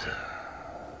shut.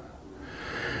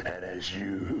 And as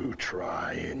you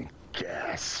try and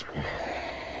gasp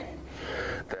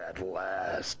that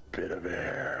last bit of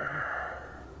air,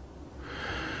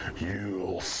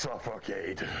 you'll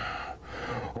suffocate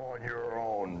on your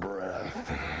own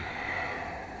breath.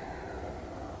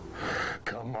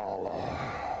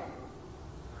 Kamala,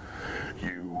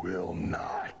 you will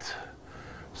not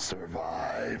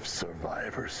survive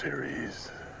Survivor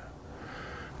Series.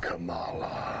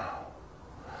 Kamala,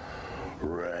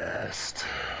 rest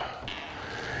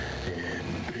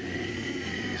in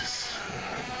peace.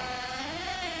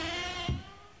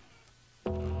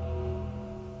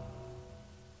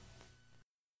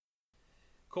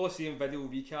 Coliseum video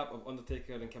recap of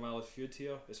Undertaker and Kamala's feud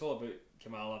here. It's all about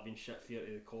Kamala being shit feared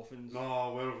to the coffins.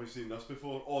 No, where have we seen this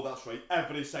before? Oh, that's right.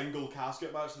 Every single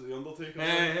casket match that the Undertaker.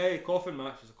 Hey, coffin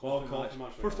match. It's a coffin match.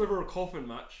 Right. First ever coffin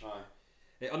match.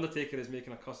 Aye. Undertaker is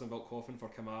making a custom built coffin for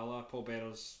Kamala. Paul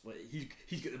Bearer's like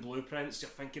he's got the blueprints. You're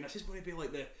thinking this is going to be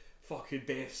like the fucking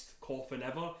best coffin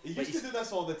ever. He used to do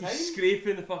this all the time. He's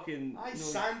scraping the fucking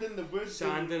sanding the wood,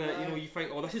 sanding it. You know, you think,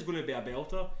 oh, this is going to be a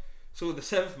belter. So the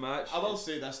 7th match. I will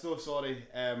say this though. Sorry.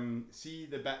 See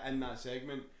the bit in that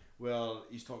segment where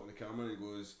he's talking to the camera and he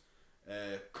goes,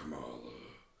 "Kamala,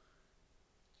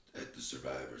 at the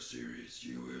Survivor Series,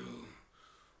 you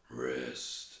will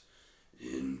rest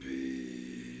in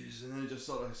peace," and then he just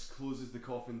sort of closes the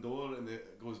coffin door and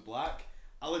it goes black.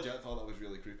 I legit thought that was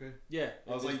really creepy. Yeah,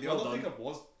 I was like, the Undertaker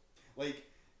was like,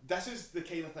 this is the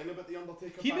kind of thing about the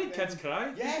Undertaker. He made kids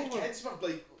cry. Yeah, kids were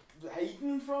like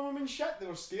hiding from him and shit. They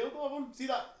were scared of him. See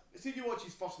if you watch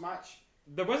his first match.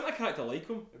 There wasn't a character like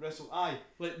him. At Wrestle, aye.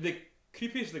 Like the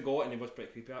creepiest they got, and he was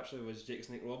pretty creepy actually, was Jake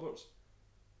Snake Roberts.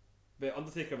 But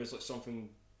Undertaker was like something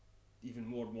even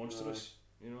more monstrous. Aye.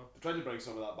 You know, they tried to bring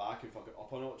some of that back and fuck it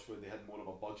up a notch when they had more of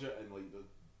a budget in like the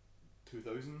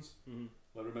 2000s. Mm-hmm.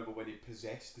 I remember when he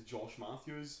possessed Josh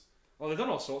Matthews. Oh, they've done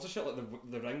all sorts of shit, like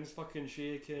the rings fucking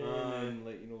shaking and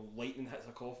like, you know, lightning hits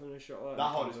a coffin and shit like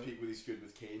that. That had his peak with his feud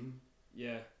with Kane.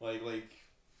 Yeah. Like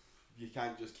you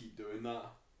can't just keep doing that.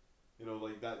 You know,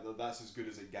 like that's as good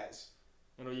as it gets.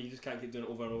 I know, you just can't keep doing it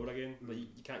over and over again. Like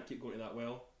you can't keep going to that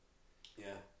well.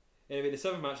 Yeah. Anyway, the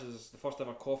 7th match is the first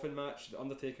ever coffin match. The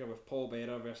Undertaker with Paul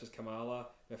Bearer versus Kamala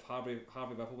with Harvey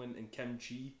Whippleman and Kim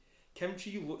Chi. Kim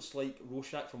Chi looks like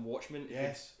Rorschach from Watchmen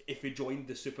if he joined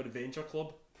the Super Adventure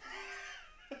Club.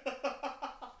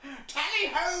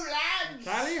 Tally-ho, lads!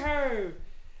 Tally-ho!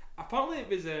 Apparently it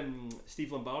was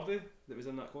Steve Lombardi that was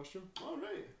in that costume. Oh,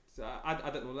 right. So I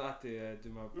didn't know that. I had to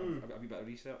do a wee bit of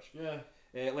research.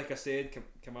 Yeah. Like I said,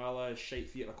 Kamala is shite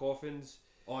feet in the coffins.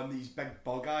 On these big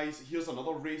bug eyes. Here's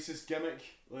another racist gimmick.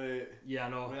 Yeah, I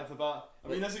know. Right off the bat. I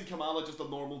mean, isn't Kamala just a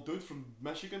normal dude from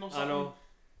Michigan or something? I know.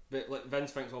 But like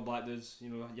Vince thinks all black dudes, you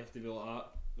know, you have to be like that.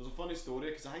 There's a funny story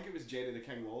because I think it was Jerry the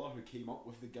King Lawler who came up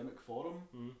with the gimmick for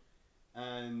him,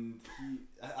 and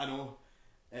I know,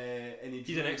 and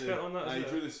he's an expert on that. He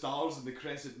drew the stars and the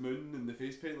crescent moon and the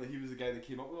face paint. Like he was the guy that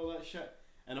came up with all that shit.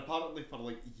 And apparently for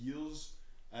like years,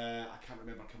 I can't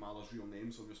remember Kamala's real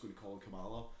name, so I'm just going to call him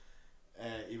Kamala.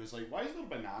 He was like, "Why is there a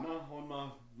banana on my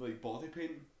like body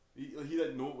paint?" He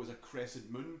didn't know it was a crescent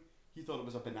moon. He thought it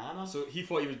was a banana. So he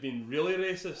thought he was being really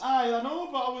racist. Aye, I know,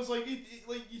 but I was like,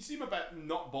 like you seem a bit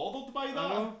not bothered by that. I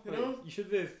know, you know? You should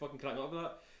be fucking cracking up with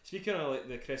that. Speaking of like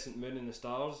the crescent moon and the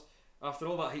stars, after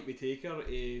all that hype with Taker,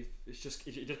 it just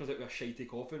comes out with a shitey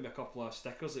coffin with a couple of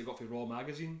stickers that he got for Raw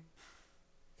magazine.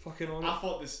 Fucking on it. I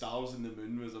thought the stars and the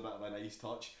moon was a bit of a nice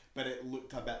touch, but it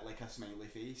looked a bit like a smiley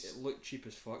face. It looked cheap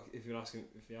as fuck if you ask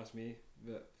me,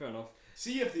 but fair enough.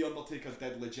 See if the Undertaker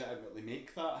did legitimately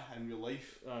make that in real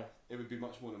life, it would be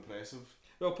much more impressive.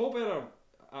 Well, Paul Bearer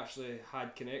actually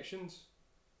had connections.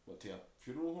 What, to a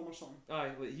funeral home or something?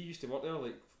 Aye, like he used to work there,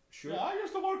 like sure. Yeah, I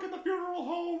used to work in the funeral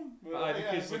home. Well, aye,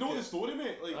 because we know the story,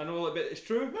 mate. Like, I know, like, but it's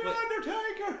true. The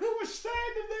Undertaker, who was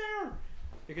standing there?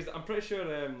 Because I'm pretty sure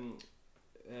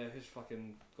who's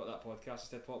fucking got that podcast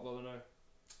instead popular now?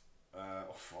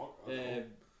 Oh fuck.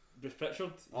 Bruce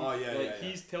Pritchard.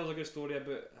 He tells a good story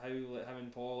about how like him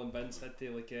and Paul and Vince had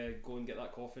to like go and get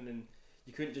that coffin, and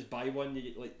you couldn't just buy one.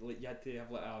 You you had to have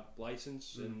like a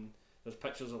license, and there's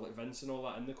pictures of like Vince and all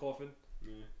that in the coffin.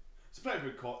 Yeah, it's a pretty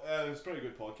good. It's a pretty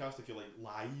good podcast if you like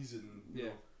lies and you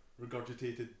know,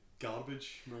 regurgitated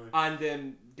garbage. No.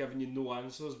 And giving you no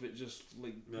answers, but just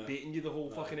like baiting you the whole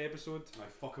fucking episode.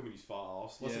 Aye, fuck him in his fat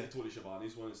arse. Listen to Tony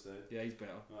Schiavone's one instead. Yeah, he's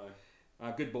better.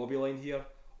 Aye. Good Bobby line here.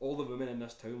 All the women in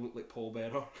this town look like Paul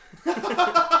Bearer.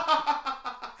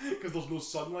 Because there's no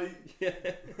sunlight. Yeah.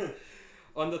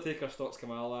 Undertaker stalks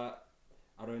Kamala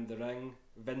around the ring.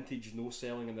 Vintage no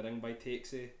selling in the ring by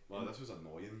Takesy. Wow, this was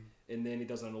annoying. And then he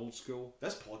does an old school.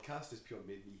 This podcast has pure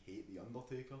made me hate the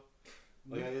Undertaker.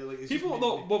 People,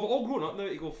 we've all grown up now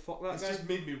to go fuck that guy. It's just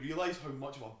made me realise how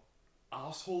much of a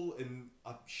asshole and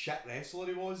a shit wrestler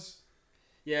he was.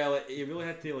 Yeah, like he really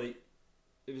had to like.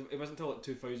 It wasn't until like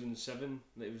 2007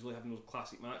 that he was really having those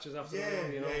classic matches after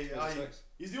that. You know,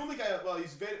 he's the only guy. Well,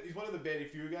 he's one of the very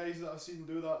few guys that I've seen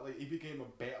do that. Like he became a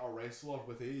better wrestler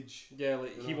with age. Yeah,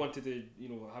 like he wanted to,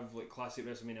 have like classic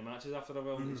WrestleMania matches after a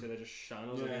while instead of just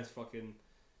channels against fucking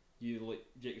like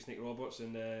Jake the Snake Roberts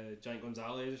and Giant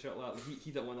Gonzalez and shit like that.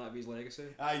 He didn't want that to be his legacy.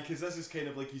 Aye, because this is kind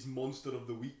of like his Monster of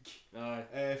the Week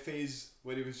phase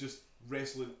where he was just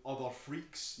wrestling other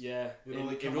freaks. Yeah,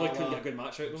 like he really couldn't get a good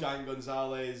match out of them. Giant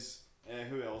Gonzalez,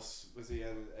 who else was he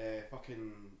in?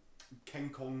 Fucking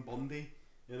King Kong Bundy,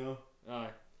 Aye,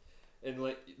 and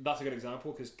like that's a good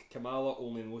example because Kamala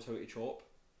only knows how to chop,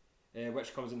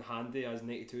 which comes in handy as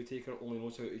 92 Taker only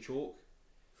knows how to choke.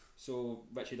 So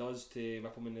which he does to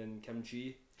Rippleman and Kim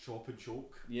Chi. Chop and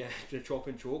choke. Yeah, to chop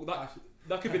and choke.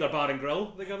 That could be their bar and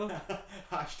grill together.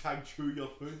 Hashtag chew your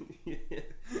food.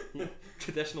 Yeah.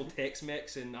 Traditional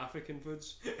Tex-Mex and African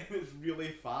foods. And it's really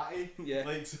fatty. Yeah.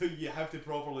 Like, so you have to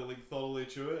properly thoroughly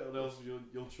chew it or else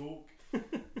you'll choke.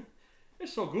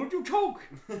 It's so good you choke.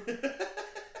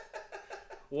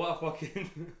 What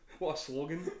a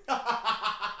slogan.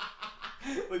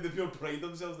 Like they pure pride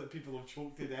themselves that people have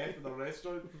choked to death in their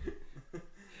restaurant.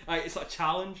 Aye, it's like a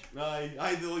challenge.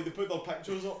 They put their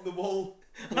pictures up on the wall.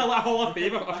 I like Hall of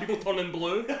Fame of people turning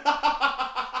blue.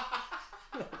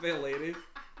 Hilarious.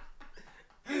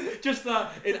 Just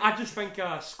that, I just think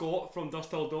Scott from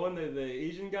Dust Till Dawn, the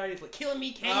Asian guy, is like killing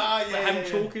me, Ken.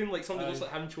 Choking, like somebody looks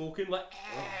like him choking, like.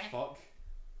 Oh fuck.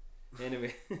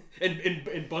 Anyway,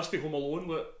 in Busby Home Alone,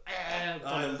 look,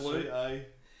 turning blue.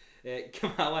 Right,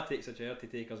 Kamala takes a chair to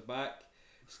take us back.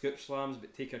 Scoop slams,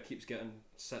 but Taker keeps getting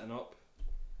sitting up.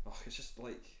 Oh, it's just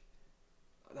like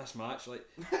this match, like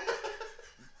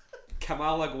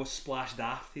Kamala goes splash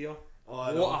daft here.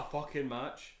 What a fucking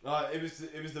match! It was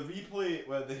the replay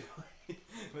where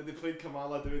they played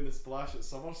Kamala doing the splash at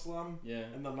SummerSlam. Yeah.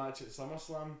 In the match at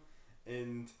SummerSlam,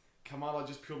 and Kamala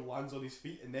just pure lands on his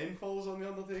feet and then falls on the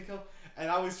Undertaker.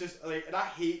 And I was just like, and I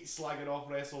hate slagging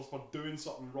off wrestlers for doing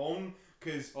something wrong.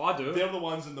 Because they're the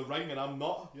ones in the ring and I'm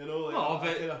not,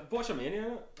 but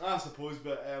Botchamania. I suppose,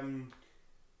 but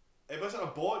it wasn't a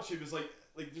botch. It was like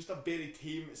just a very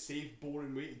tame, safe,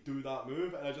 boring way to do that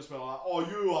move, and I just went like, "Oh,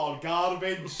 you are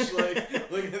garbage!" Like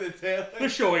looking at the telly. The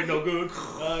show ain't no good.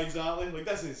 Exactly. Like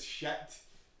this is shit.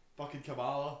 Fucking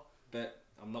Kamala. But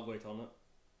I'm not going to turn it.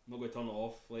 I'm not going to turn it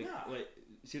off. Like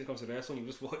see when it comes to wrestling, you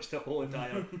just watch the whole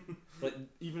entire. Like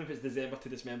even if it's December to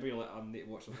Dismember, you're like, I need to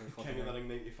watch the whole fucking. King of the Ring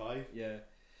 '95. Yeah.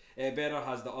 Bearer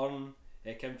has the urn.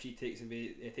 Kim Chi takes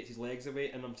his legs away,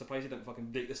 and I'm surprised he didn't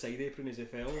fucking break the side apron as he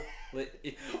fell.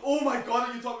 Oh my god,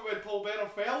 are you talking about Paul Bearer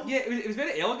fell? Yeah, it was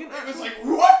very elegant. It was like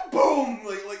what? Boom!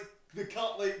 Like the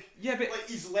cut, yeah, but like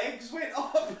his legs went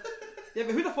up. Yeah,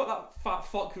 but who'd have thought that fat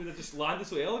fuck would have just landed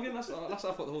so elegant? That's what I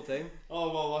thought the whole time.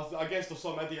 Oh well, I guess there's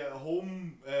some idiot at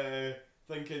home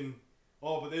thinking,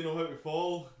 oh, but they know how to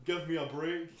fall. Give me a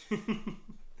break.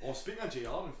 Oh, speaking of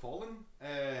JR and falling,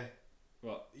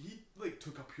 what? He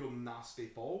took a pure nasty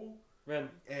fall. When?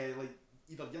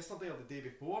 Either yesterday or the day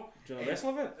before. During a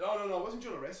wrestling event? No, it wasn't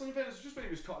during a wrestling event. It was just when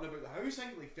he was cutting about the house. I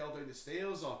think he fell down the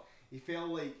stairs or he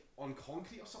fell on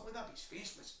concrete or something like that. But his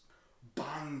face was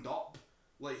banged up.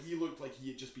 He looked like he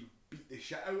had just been beat the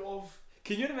shit out of.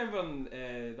 Can you remember on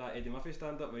that Eddie Murphy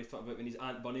stand-up where he's talking about when his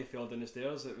Aunt Bunny fell down the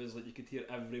stairs? It was like you could hear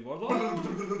every word.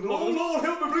 Oh Lord,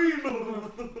 help me breathe!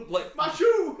 My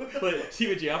shoe! See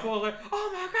what JF was like,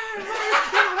 oh my god!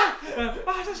 Oh my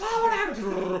god!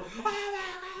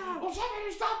 Oh,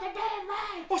 somebody stop the damn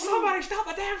ride! Oh, somebody stop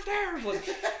the damn stairs!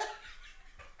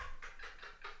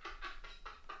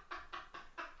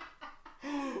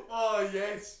 Oh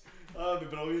yes! That'd be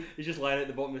brilliant. He's just lying at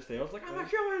the bottom of the stairs like, I'm a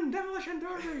human demolition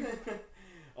derby.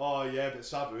 Oh yeah, but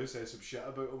Sabu said some shit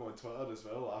about him on Twitter as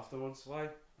well afterwards. Why? I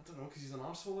don't know, because he's an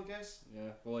arsehole, I guess.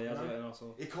 Yeah, well he is an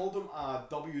arsehole. He called him a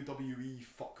WWE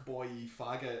fuckboy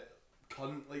faggot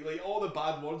cunt. Like all the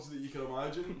bad words that you can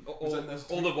imagine was in this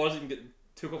tweet. All the words you can get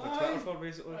took off of Twitter for,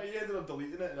 basically. He ended up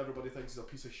deleting it and everybody thinks he's a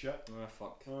piece of shit.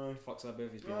 Fuck. Fuck Sabu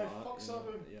if he's been like that. Fuck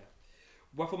Sabu. Yeah.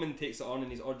 Whippleman takes it on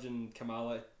and he's urging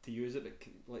Kamala to use it,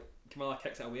 but like Kamala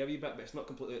kicks it away a wee bit, but it's not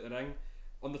completely out the ring.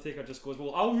 Undertaker just goes,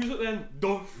 well, I'll use it then.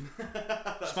 Duff.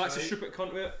 Smacks the stupid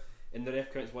cunt with it, and the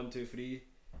ref counts 1, 2, 3.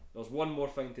 There's one more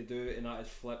thing to do, and that is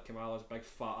flip Kamala's big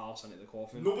fat arse into the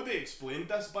coffin. Nobody explained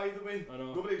this, by the way. I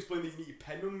know. Nobody explained that you need to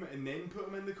pin him and then put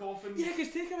him in the coffin. Yeah,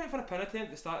 because Taker went for a pin attempt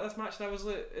at the start of this match, and I was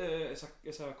like,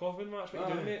 it's a coffin match, what are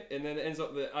you doing, mate? And then it ends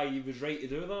up that he was right to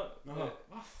do that. What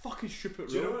a fucking stupid rule.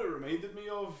 Do you know what it reminded me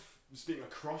of? Speaking of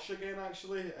Crush again,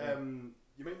 actually.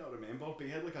 You might not remember, but he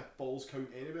had like a Balls Count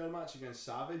Anywhere match against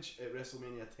Savage at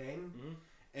WrestleMania 10.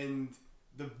 And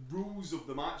the rules of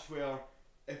the match were,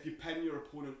 if you pin your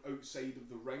opponent outside of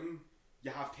the ring, you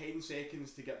have 10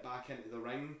 seconds to get back into the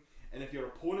ring, and if your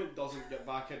opponent doesn't get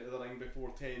back into the ring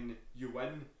before 10, you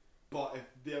win. But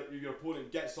if your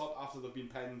opponent gets up after they've been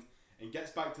pinned and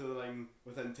gets back to the ring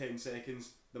within 10 seconds,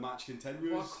 the match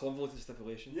continues. What a convoluted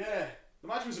stipulation. Yeah, the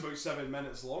match was about 7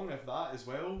 minutes long, if that, as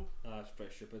well. It's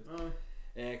pretty stupid.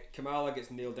 Kamala gets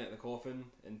nailed into the coffin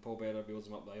and Paul Bearer wheels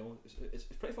him up the aisle. It's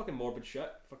pretty fucking morbid shit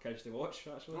for kids to watch,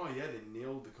 actually. Oh yeah, they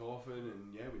nailed the coffin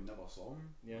and yeah, we never saw him.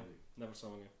 Yeah, never saw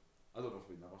him again. I don't know if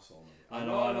we never saw him again.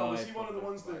 I know. Was he one of the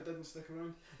ones that didn't stick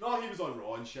around? No, he was on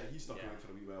Raw and shit. He stuck around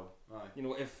for a wee while. Aye. You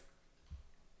know,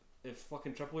 if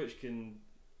fucking Triple H can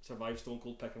survive Stone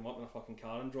Cold picking him up in a fucking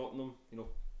car and dropping him, you know,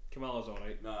 Kamala's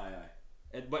alright.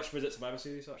 Aye. Which was it, Survivor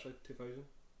Series actually, 2000?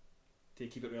 To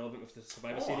keep it relevant with the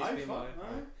Survivor Series being World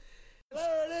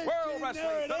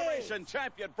Wrestling Federation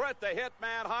champion Bret the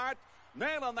Hitman Hart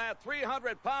nailing that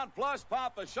 300-pound plus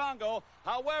Papa Shango.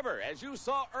 However, as you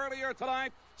saw earlier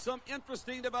tonight, some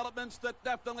interesting developments that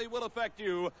definitely will affect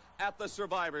you at the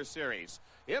Survivor Series.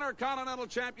 Intercontinental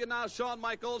champion now Shawn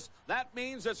Michaels. That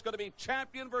means it's going to be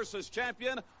champion versus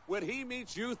champion when he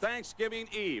meets you Thanksgiving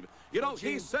Eve. You know,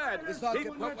 he said...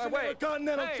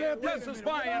 Intercontinental champion. This is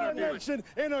my interview.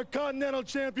 Intercontinental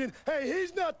champion. Hey,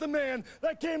 he's not the man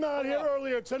that came out here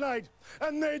earlier tonight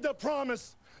and made the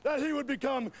promise that he would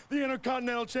become the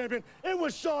Intercontinental champion. It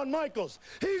was Shawn Michaels.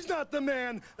 He's not the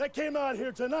man that came out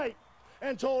here tonight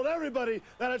and told everybody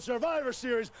that at Survivor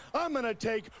Series, I'm going to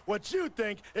take what you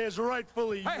think is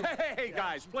rightfully you. Hey,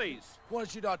 guys, please. I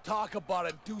want you to talk about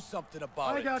it and do something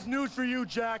about it. I got news for you,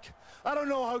 Jack. I don't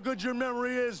know how good your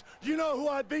memory is. Do you know who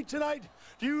I beat tonight?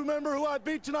 Do you remember who I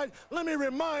beat tonight? Let me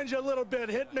remind you a little bit,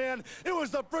 Hitman. It was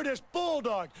the British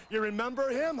Bulldog. You remember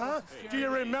him, huh? Do you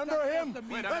remember him?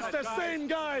 That's the same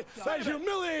guy that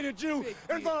humiliated you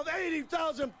in front of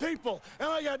 80,000 people. And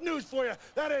I got news for you.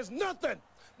 That is nothing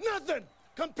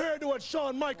compared to what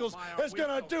Shawn Michaels is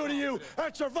going to do to you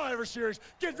at Survivor Series.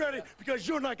 Get ready, because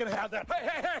you're not going to have that.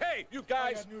 Hey, you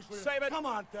guys, save it. Come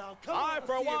on, pal. Come on. I,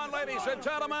 for one, ladies and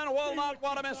gentlemen, will not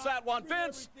want to miss that one.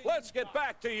 Vince, let's get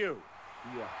back to you.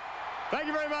 Yeah. Thank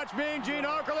you very much, Mean Gene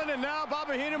Okerlund, and now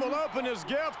Bobby Heenan will open his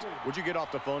gift. Would you get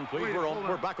off the phone, please?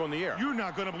 We're back on the air. You're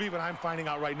not going to believe what I'm finding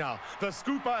out right now. The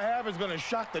scoop I have is going to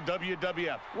shock the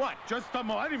WWF. What? Just a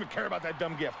moment. I didn't even care about that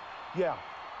dumb gift. Yeah.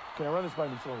 Can I run this by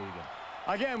me slowly again?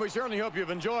 Again, we certainly hope you've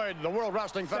enjoyed the World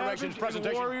Wrestling Federation's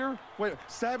presentation.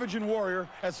 Savage and Warrior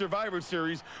at Survivor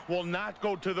Series will not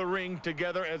go to the ring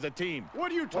together as a team.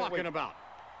 What are you talking about?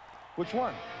 Which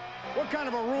one? What kind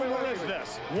of a rumor is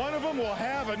this? One of them will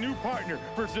have a new partner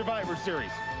for Survivor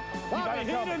Series. Bobby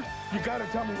Heenan? You gotta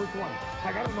tell me which one.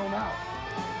 I gotta know now.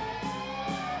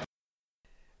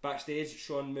 Backstage,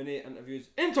 Sean Mooney interviews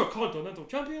Intercontinental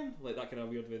Champion, like that kind of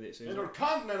weird way that it says.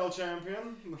 Intercontinental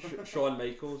Champion. Shawn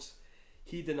Michaels.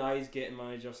 He denies getting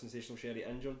manager Sensational Sherry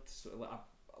injured. So,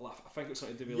 I think it's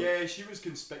something to do with. Yeah, she was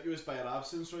conspicuous by her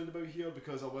absence round about here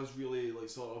because I was really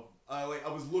I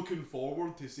was looking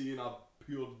forward to seeing a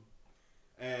pure,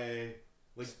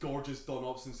 gorgeous done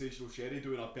up Sensational Sherry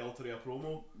doing a belter of a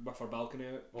promo with her balcony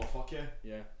out. Oh fuck yeah!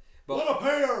 Yeah, but what a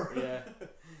pair! Yeah,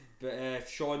 but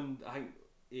Shawn, I think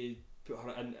he put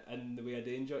her in the way of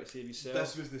danger to save himself.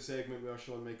 This was the segment where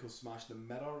Shawn Michaels smashed the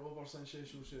mirror over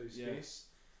Sensational Sherry's face.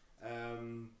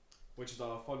 Which is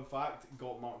a fun fact,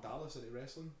 got Mark Dallas into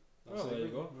wrestling. There you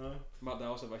go. Yeah. Mark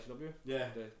Dallas of ICW. Yeah,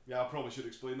 I probably should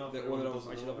explain that. The owner of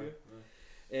ICW.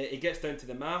 He gets down to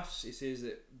the maths. He says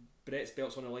that Brett's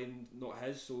belt's on the line, not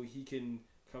his, so he can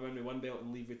come in with one belt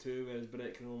and leave with two, whereas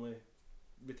Brett can only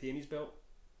retain his belt.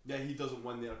 Yeah, he doesn't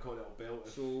win the Intercontinental belt.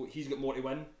 So he's got more to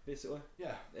win, basically.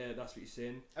 Yeah. That's what he's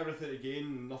saying. Everything to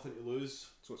gain, nothing to lose.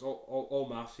 So it's all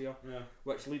maths here. Yeah.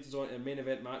 Which leads us on to the main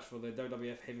event match for the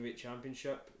WWF Heavyweight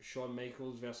Championship, Shawn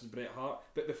Michaels versus Bret Hart.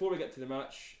 But before we get to the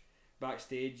match,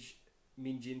 backstage,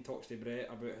 Mean Gene talks to Bret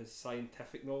about his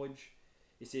scientific knowledge.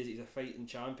 He says he's a fighting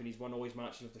champ and he's won all his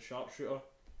matches with the sharpshooter.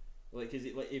 Like, cause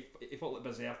he fought like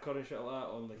Berserker and shit like that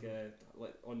on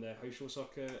like on the house show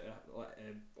circuit.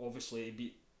 Obviously he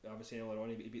beat. I was saying earlier on,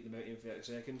 he beat the Mountie in 30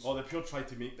 seconds. Oh, they pure tried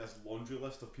to make this laundry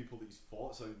list of people that he's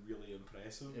fought sound really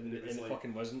impressive. And it like,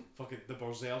 fucking wasn't. Fucking the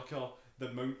Berserker, the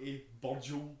Mountie,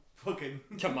 Virgil, fucking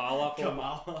Kamala.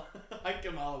 I think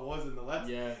Kamala was in the list.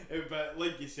 Yeah. But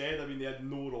like you said, I mean, they had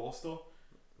no roster.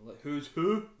 Like, who's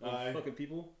who? Fucking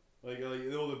people. Like you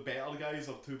know, the better guys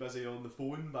are too busy on the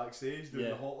phone backstage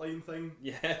doing the hotline thing.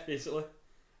 Yeah, basically.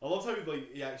 I loved how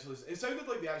like it sounded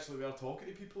like they actually were talking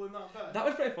to people in that bit. That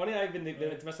was pretty funny. They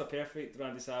went to Mr. Perfect,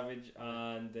 Randy Savage,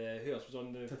 and who else was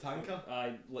on the Tatanka?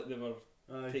 Like they were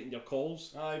taking your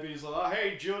calls. But he's like, oh,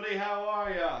 hey Judy, how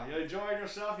are ya? You enjoying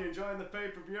yourself? You enjoying the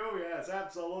pay-per-view? Yeah, it's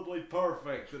absolutely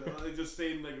perfect. And they just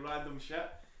saying like random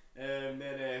shit. And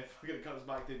then fucking it comes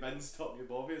back to Vince talking to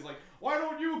Bobby. He's like, why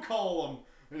don't you call them?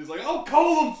 And he's like, I'll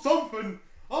call them something.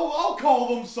 I'll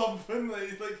call them something.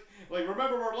 Like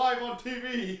remember we're live on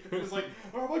TV. It's like,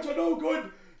 we're a bunch of no good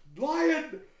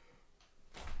lying.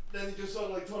 Then he just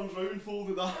sort of like turns round,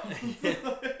 folded arms.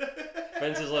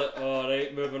 Vince is like,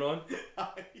 alright, moving on.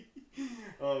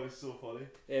 Oh, it was so funny.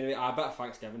 Anyway, a bit of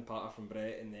Thanksgiving party from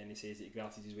Brett, and then he says that he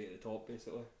grafted his way to the top,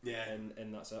 basically. Yeah.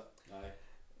 And that's it.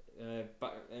 Aye.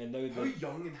 But now how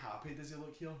young and happy does he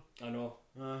look here? I know.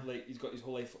 Like he's got his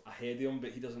whole life ahead of him,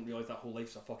 but he doesn't realise that whole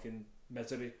life's a fucking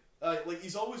misery. Like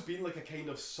he's always been like a kind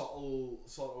of subtle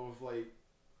sort of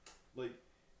like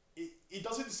he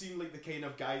doesn't seem like the kind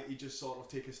of guy he just sort of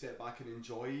take a step back and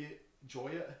enjoy it.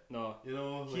 No, you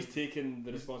know, like, he's taken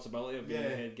the responsibility of being the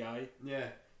head guy. Yeah,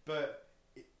 but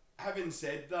having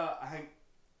said that, I think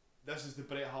this is the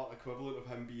Bret Hart equivalent of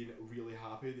him being really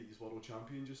happy that he's world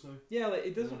champion just now. Yeah, like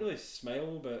he doesn't really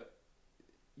smile, but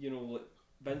you know, like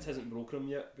Vince hasn't broken him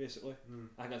yet. Basically,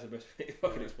 I think that's the best way to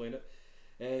fucking explain it.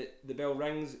 The bell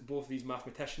rings. Both these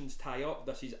mathematicians tie up.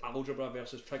 This is algebra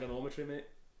versus trigonometry, mate.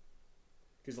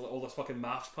 Because like, all this fucking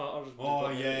maths pattern. Oh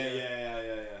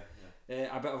yeah.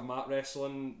 A bit of mat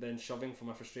wrestling, then shoving from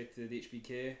a frustrated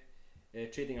HBK.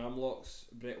 Trading arm locks.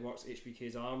 Bret works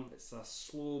HBK's arm. It's a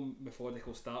slow,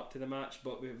 methodical start to the match,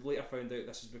 but we've later found out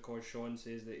this is because Shawn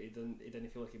says that he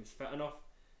didn't feel like he was fit enough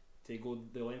to go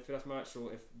the length for this match. So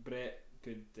if Bret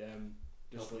could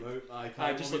just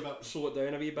slow it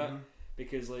down a wee bit.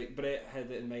 Because like Bret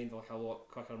had it in mind like a lot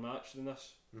quicker match than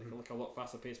this, like a lot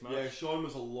faster paced match. Yeah, Shawn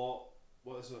was a lot.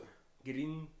 What is it?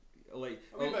 Green, like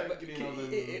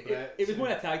it was more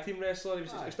a tag team wrestler. He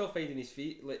was still finding his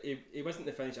feet. Like he wasn't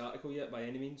the finished article yet by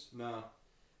any means. Nah.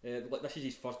 Like this is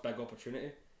his first big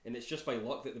opportunity, and it's just by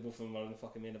luck that the both of them were in the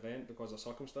fucking main event because of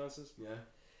circumstances. Yeah.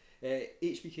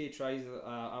 HBK tries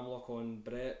arm lock on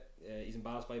Bret. He's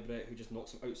embarrassed by Bret, who just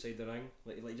knocks him outside the ring.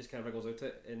 Like he just kind of wriggles out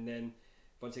it, and then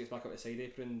once he gets back up the side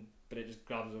apron, Bret just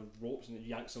grabs the ropes and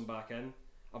yanks him back in.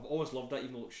 I've always loved that,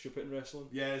 even though it looks stupid in wrestling.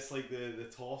 Yeah, it's like the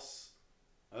toss.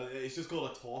 It's just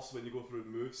called a toss when you go through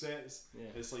movesets. Yeah.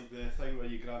 It's like the thing where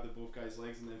you grab the both guys'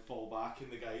 legs and then fall back and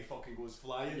the guy fucking goes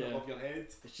flying above your head.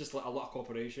 It's just like a lot of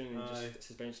cooperation and just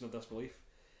suspension of disbelief.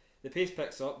 The pace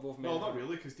picks up, both men... No, not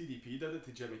really, because DDP did it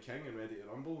to Jimmy King and Ready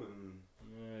to Rumble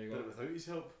and did it without his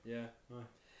help. Yeah.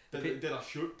 Did a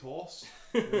shoot toss.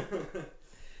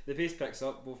 The pace picks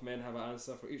up, both men have an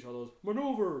answer for each other's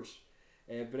manoeuvres.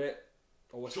 Bret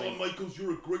always... Shawn Michaels,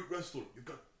 you're a great wrestler. You've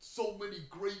got so many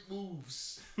great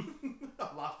moves.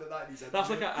 I laughed at that. And he said, that's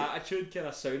like an attitude kind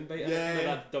of soundbite. Yeah.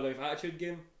 Like that WWF attitude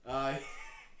game. Aye.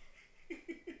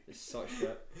 It's such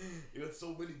shit. You got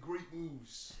so many great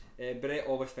moves. Bret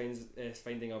always finds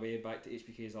finding a way back to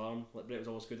HBK's arm. Like Bret was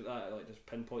always good at that, like just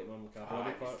pinpointing on like a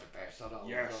body part. The best at it.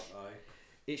 Yes.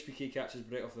 HBK catches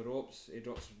Bret off the ropes. He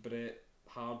drops Bret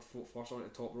hard foot first onto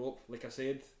the top rope. Like I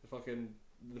said,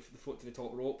 the foot to the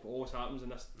top rope always happens in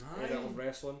this edit of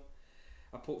wrestling.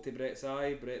 A poke to Bret's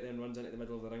eye. Bret then runs into the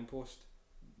middle of the ring post.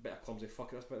 Bit of clumsy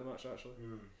fuck at this bit of the match actually.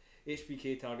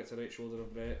 HBK targets the right shoulder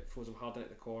of Bret, throws him hard into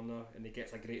the corner, and he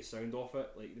gets a great sound off it.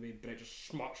 Like the way Bret just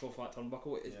smarts off that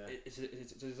turnbuckle. It's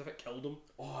as if it killed him.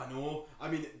 Oh, I know.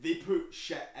 I mean, they put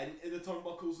shit into the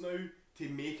turnbuckles now to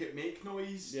make it make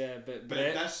noise. Yeah, but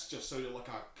this just sounded like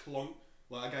a clunk,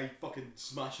 like a guy fucking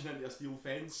smashing into a steel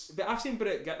fence. But I've seen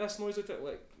Bret get this noise out it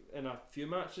like in a few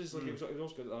matches. Like he was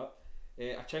always good at that.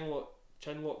 A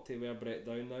chin lock to wear Bret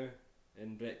down now,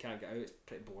 and Bret can't get out. It's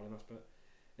pretty boring this bit.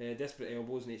 Desperate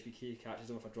elbows and HBK catches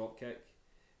him with a drop kick.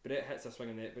 Bret hits a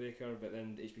swinging neck breaker, but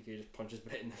then HBK just punches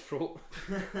Bret in the throat.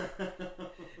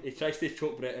 He tries to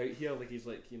choke Bret out here, like he's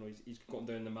got him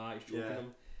down the mat, he's choking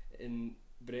him, and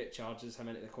Bret charges him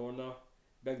into the corner.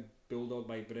 Big bulldog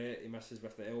by Bret, he misses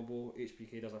with the elbow.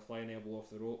 HBK does a flying elbow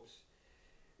off the ropes.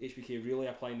 HBK really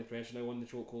applying the pressure now on the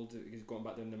chokehold. He's got him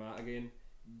back down the mat again.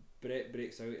 Bret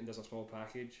breaks out and does a small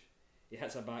package. He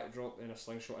hits a backdrop and a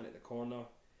slingshot in at the corner.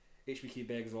 HBK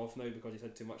begs off now because he's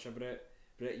had too much of Bret.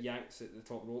 Bret yanks at the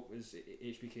top rope as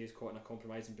HBK is caught in a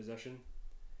compromising position.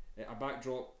 A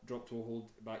backdrop, drop toe hold,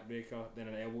 backbreaker, then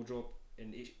an elbow drop.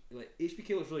 And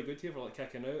HBK looks really good here for like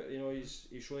kicking out. You know, he's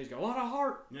showing he's got a lot of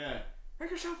heart. Yeah.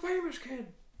 Make yourself famous, kid.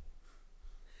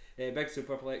 Big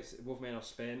superplex. Both men are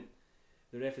spent.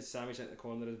 The ref is sandwiched into the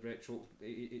corner as Bret chokes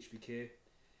HBK.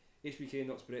 HBK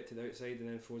knocks Bret to the outside and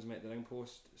then throws him at the ring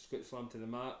post. Scoot slam to the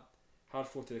mat. Hard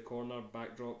throw to the corner,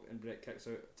 backdrop, and Bret kicks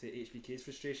out to HBK's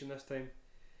frustration this time.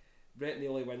 Bret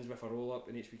nearly wins with a roll up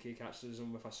and HBK catches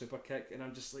him with a super kick, and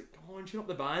I'm just like, come on, tune up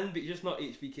the band, but he's just not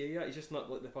HBK yet. He's just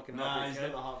not like the fucking Heartbreak Kid. Kid.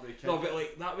 Not the Heartbreak Kid. No, but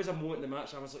like that was a moment in the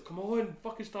match. I was like, come on,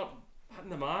 fucking start hitting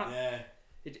the mat. Yeah.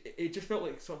 It just felt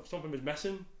like something was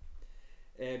missing.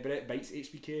 Bret bites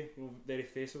HBK, you know, very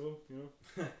face of him, you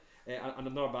know. And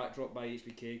another backdrop by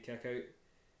HBK, kick out.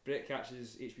 Bret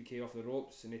catches HBK off the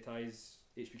ropes and he ties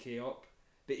HBK up,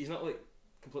 but he's not like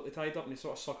completely tied up, and he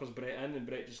sort of suckers Bret in, and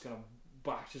Bret just kind of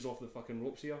bashes off the fucking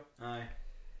ropes here. Aye.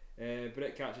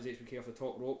 Bret catches HBK off the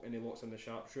top rope and he locks in the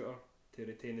sharpshooter to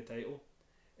retain the title.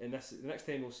 And the next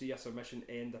time we'll see a submission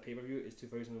end a pay-per-view is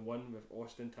 2001 with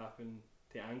Austin tapping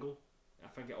to Angle. I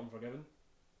think it Unforgiven.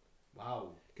 Wow.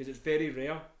 Because it's very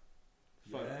rare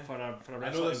for a wrestler to win. I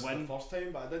know this is the first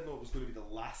time, but I didn't know it was going to be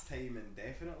the last time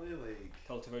indefinitely. Like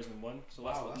till 2001, so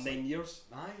wow, that's 9 years.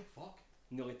 Aye, fuck.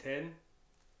 Nearly 10.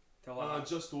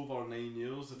 Just over 9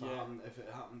 years if it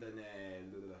happened in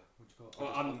what do you call it?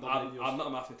 Well, I'm not a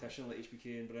mathematician like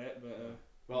HBK and Bret, but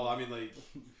well, I mean, like,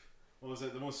 what was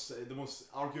it? The most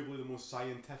arguably the most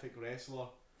scientific wrestler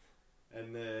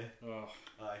in the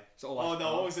aye. So what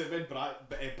was it when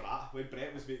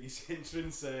Bret was making his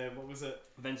entrance? What was it?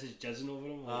 Vince is jizzing over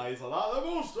him. Like, he's like that, the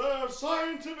most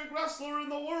scientific wrestler in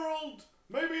the world,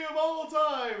 maybe of all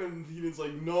time, and Heenan's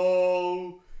like,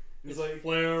 no. He's like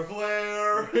Flair.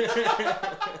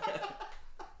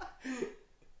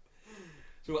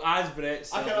 So as Bret,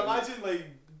 I can imagine like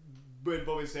when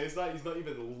Bobby says that, he's not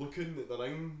even looking at the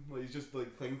ring. Like he's just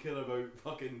like thinking about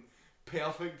fucking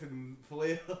Perfect and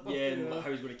Flair. Yeah, and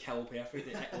how he's going to kill Perfect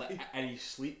in his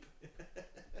sleep.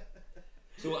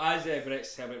 So as Bret's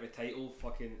celebrating the title,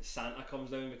 fucking Santa comes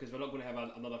down because we're not going to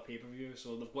have another pay-per-view,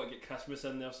 so they've got to get Christmas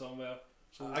in there somewhere.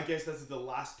 So I guess this is the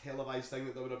last televised thing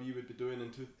that WWE would be doing in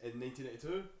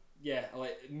 1982. Yeah,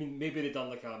 like I mean, maybe they done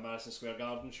like a Madison Square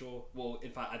Garden show. Well,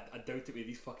 in fact, I doubt it with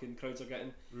these fucking crowds are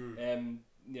getting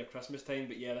near Christmas time.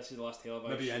 But yeah, this is the last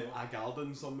televised maybe show. Maybe in a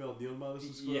garden somewhere near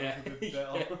Madison Square.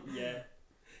 Yeah.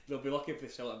 They'll be lucky if they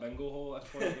sell a bingo hall at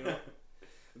this point, you know.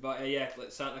 But yeah,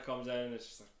 like Santa comes in and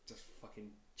it's just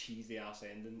fucking cheesy ass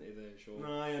ending to the show.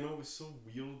 Nah, I know, it was so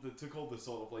weird. They took all the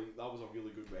sort of like, that was a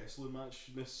really good wrestling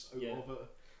matchness out of it.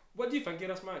 What do you think of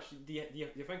this match? Do you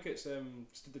think it's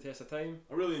stood the test of time?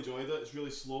 I really enjoyed it. It's really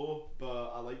slow,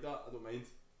 but I like that. I don't mind.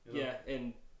 You know? Yeah,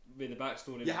 and with the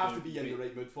backstory, you have to be in the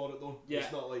right mood for it though. Yeah.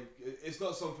 It's not like, it's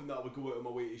not something that I would go out of my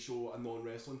way to show a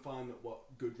non-wrestling fan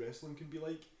what good wrestling can be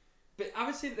like. But I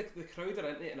would say the crowd are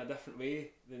into it in a different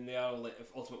way than they are like if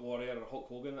Ultimate Warrior or Hulk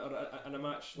Hogan are in a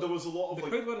match. Like, there was a lot of the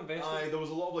like, crowd were invested. Aye, there was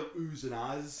a lot of like oohs and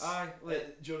ahs. Aye,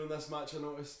 like, during this match I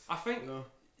noticed. I think, you know?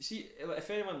 see, like, if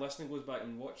anyone listening goes back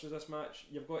and watches this match,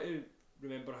 you've got to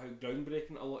remember how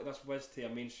groundbreaking a lot of this was to a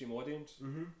mainstream audience.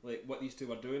 Mm-hmm. Like what these two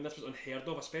were doing, this was unheard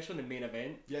of, especially in the main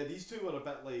event. Yeah, these two were a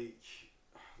bit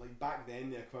like back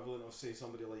then the equivalent of say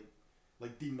somebody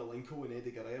like Dean Malenko and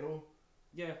Eddie Guerrero.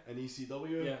 Yeah. In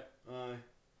ECW. Yeah. Aye.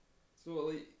 So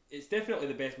like, it's definitely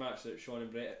the best match that Shawn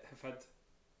and Bret have had.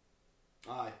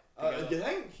 Aye. You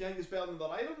think it's better than their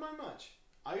Iron Man match?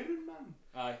 Iron Man.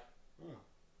 Aye. Oh.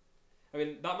 I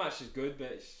mean that match is good,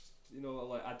 but it's, you know,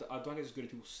 like I don't think it's as good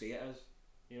as people say it is.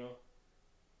 You know.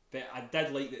 But I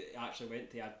did like that it actually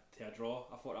went to a draw.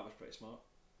 I thought that was pretty smart.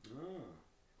 Oh.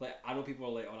 Like I know people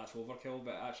are like, oh that's overkill,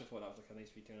 but I actually thought that was like a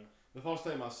nice wee kind of. The first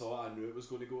time I saw it, I knew it was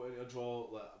going to go into a draw.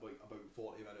 Like about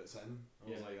 40 minutes in, I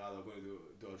was like, they're going to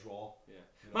do a draw. Yeah.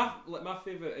 You know? My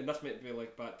favourite, and this might be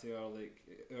like back to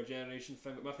our generation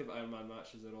thing, but my favourite Iron Man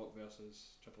match is The Rock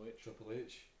versus Triple H. Triple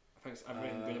H. I think it's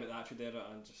everything good about the Attitude Era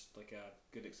and just like a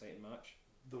good exciting match.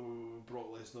 The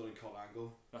Brock Lesnar and Kurt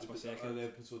Angle. That's my second. An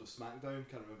episode of SmackDown,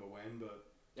 can't remember when,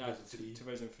 but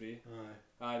 2003.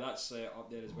 Aye, that's up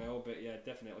there as well. But yeah,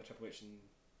 definitely Triple H and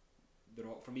The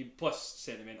Rock for me. Plus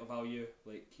sentimental value,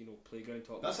 like, you know, playground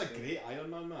talk. That's a great Iron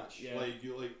Man match. Yeah. Like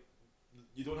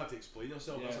you don't have to explain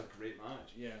yourself. Yeah. That's a great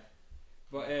match. Yeah.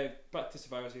 But back to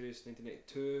Survivor Series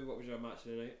 1982. What was your match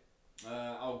of the night?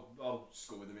 I'll just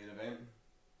go with the main event.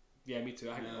 Yeah, me too.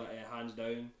 I think hands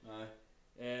down. Aye.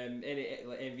 Any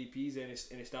like MVPs,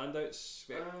 any standouts?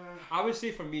 I would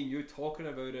say for me and you talking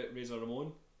about it, Razor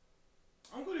Ramon.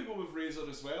 I'm going to go with Razor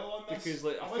as well on this. Because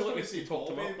like, I feel like we say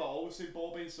Bobby, but I always say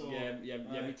Bobby. So yeah,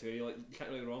 me too. Like, you can't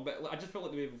really go wrong. But like, I just felt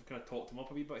like the way we've kind of talked him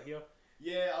up a wee bit here.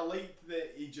 Yeah, I liked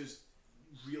that he just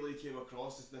really came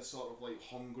across as this sort of like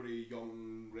hungry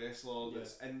young wrestler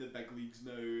that's in the big leagues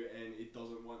now, and he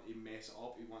doesn't want to mess it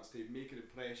up. He wants to make an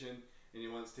impression, and he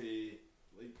wants to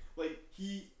like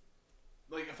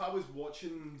if I was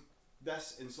watching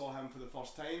this and saw him for the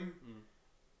first time,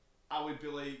 I would be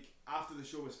like, after the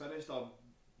show was finished, I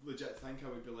legit think I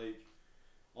would be like,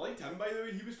 I liked him by the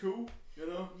way, he was cool, you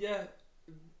know? Yeah,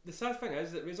 the sad thing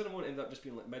is that Razor Ramon ended up just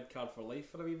being like mid-card for life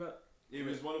for a wee bit. He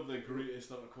was one of the greatest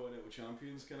Intercontinental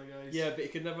Champions kind of guys. Yeah, but he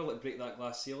could never like break that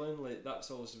glass ceiling. Like,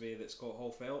 that's always the way that Scott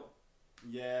Hall felt.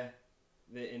 Yeah.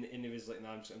 And he was like,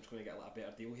 nah, I'm just going to get like, a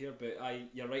better deal here. But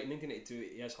you're right, in 1982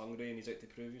 he is hungry and he's out to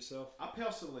prove himself. I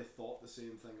personally thought the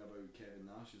same thing about Kevin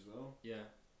Nash as well. Yeah.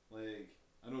 Like,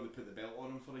 I know they put the belt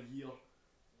on him for a year,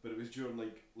 but it was during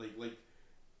like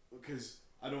because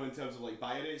I know in terms of like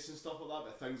buy rates and stuff like that,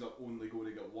 but things are only going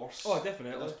to get worse. Oh,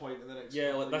 definitely. At this point in the next.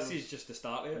 Yeah, like this is just the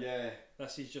start of it. Yeah.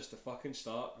 This is just the fucking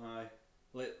start. Aye.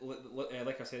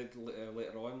 Like I said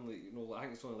later on, like, you know, I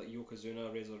think it's only like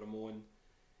Yokozuna, Razor Ramon,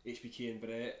 HBK and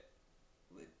Brett,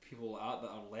 like people like that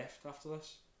are left after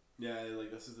this. Yeah,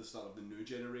 like this is the start of the new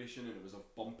generation, and it was a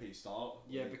bumpy start.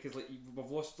 Yeah, like, because like we've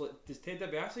lost. Like, does Ted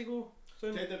DiBiase go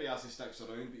soon? Ted DiBiase sticks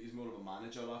around, but he's more of a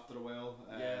manager after a while.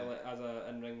 Yeah, like as a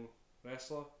in-ring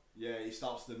wrestler. Yeah, he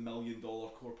starts the $1 Million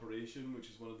Corporation, which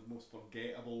is one of the most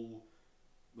forgettable,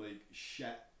 like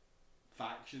shit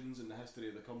factions in the history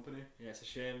of the company. Yeah, it's a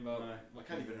shame, but I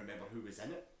can't even remember who was in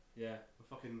it. Yeah,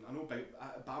 I know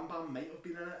Bam Bam might have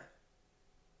been in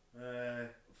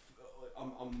it.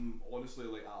 I'm honestly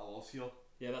like at a loss here.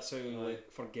 Yeah, that's how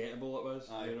like forgettable it was.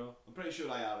 You know, I'm pretty sure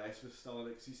IRS was still in it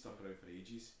because he stuck around for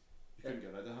ages. You couldn't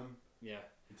get rid of him. Yeah.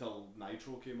 Until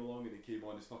Nitro came along and he came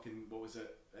on as fucking, what was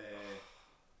it?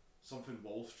 Something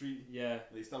Wall Street. Yeah.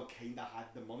 They still kind of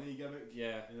had the money gimmick.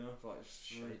 Yeah. You know.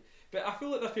 Like, but I feel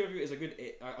like this pay-per-view is a good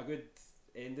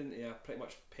ending to a pretty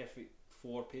much perfect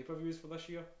 4 pay-per-views for this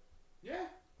year. Yeah.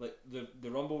 Like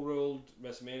the Rumble ruled,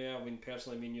 WrestleMania. I mean,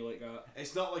 personally, you like that.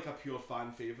 It's not like a pure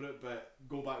fan favourite, but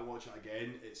go back and watch it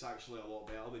again. It's actually a lot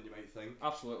better than you might think.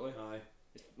 Absolutely. Aye.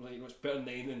 It's like, it's better than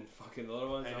 9 than fucking the other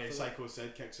ones. And then Psycho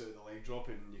Sid kicks out the leg drop,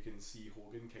 and you can see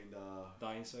Hogan kind of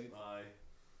die inside. Aye.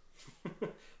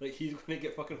 Like he's going to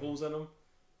get fucking holes in him.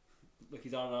 Like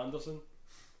he's Arn Anderson.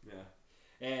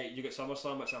 Yeah. You got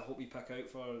SummerSlam, which I hope we pick out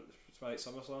for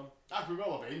SummerSlam. We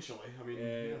will eventually. I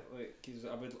mean, like, cause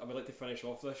I would like to finish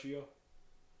off this year,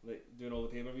 like doing all the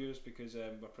pay-per-views, because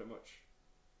we're pretty much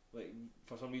like,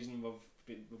 for some reason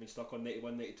we've been stuck on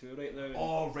 91, 92 right now. And,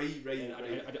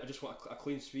 right. I just want a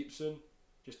clean sweep soon,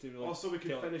 just to really. So we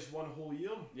can finish one whole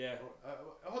year. Yeah.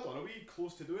 Hold on, are we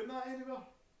close to doing that anywhere?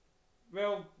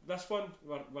 Well, this one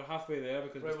we're halfway there,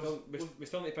 because we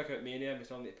still need to pick out Mania, we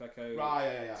still need to pick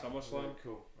out SummerSlam. Right,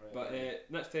 cool. Right, but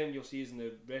next time you'll see us in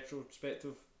the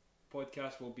retrospective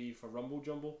podcast will be for Rumble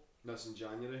Jumble. That's in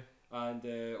January. And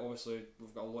obviously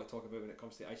we've got a lot to talk about when it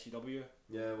comes to ICW.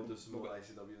 Yeah, we'll do some more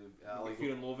ICW. Like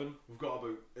Fear and Loathing. We've got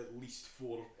about at least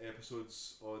 4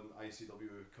 episodes on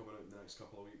ICW coming out in the next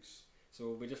couple of weeks.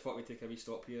 So we just thought we'd take a wee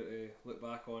stop here to look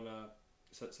back on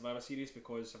Survivor Series,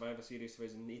 because Survivor Series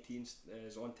 2018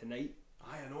 is on tonight.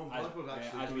 I know, I'm glad we're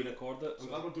actually as we record it. I'm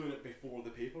glad we're doing it before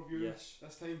the pay-per-view this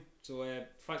time. So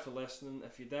thanks for listening.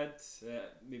 If you did,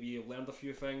 maybe you learned a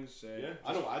few things.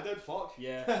 I know I did, fuck.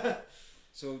 Yeah.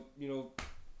 So,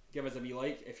 give us a wee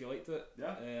like if you liked it.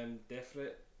 Yeah.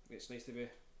 Definitely. It's nice to be...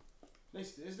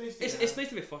 It's nice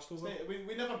to be fussed over.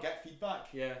 We never get feedback.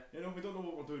 Yeah. We don't know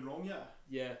what we're doing wrong yet.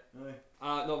 Yeah.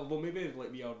 Aye. No, well, maybe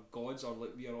like we are gods, or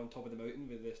like we are on top of the mountain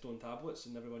with the stone tablets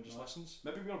and everyone just listens.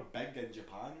 Maybe we're big in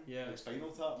Japan. Yeah. Like Spinal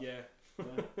Tap. Yeah.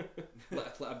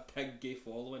 like a big gay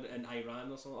following in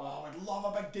Iran or something. Oh, I'd love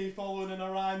a big gay following in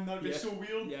Iran. That'd be so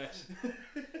weird. Yes.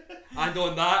 And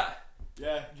on that.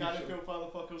 Yeah. Can't feel,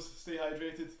 fatherfuckers. Stay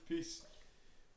hydrated. Peace.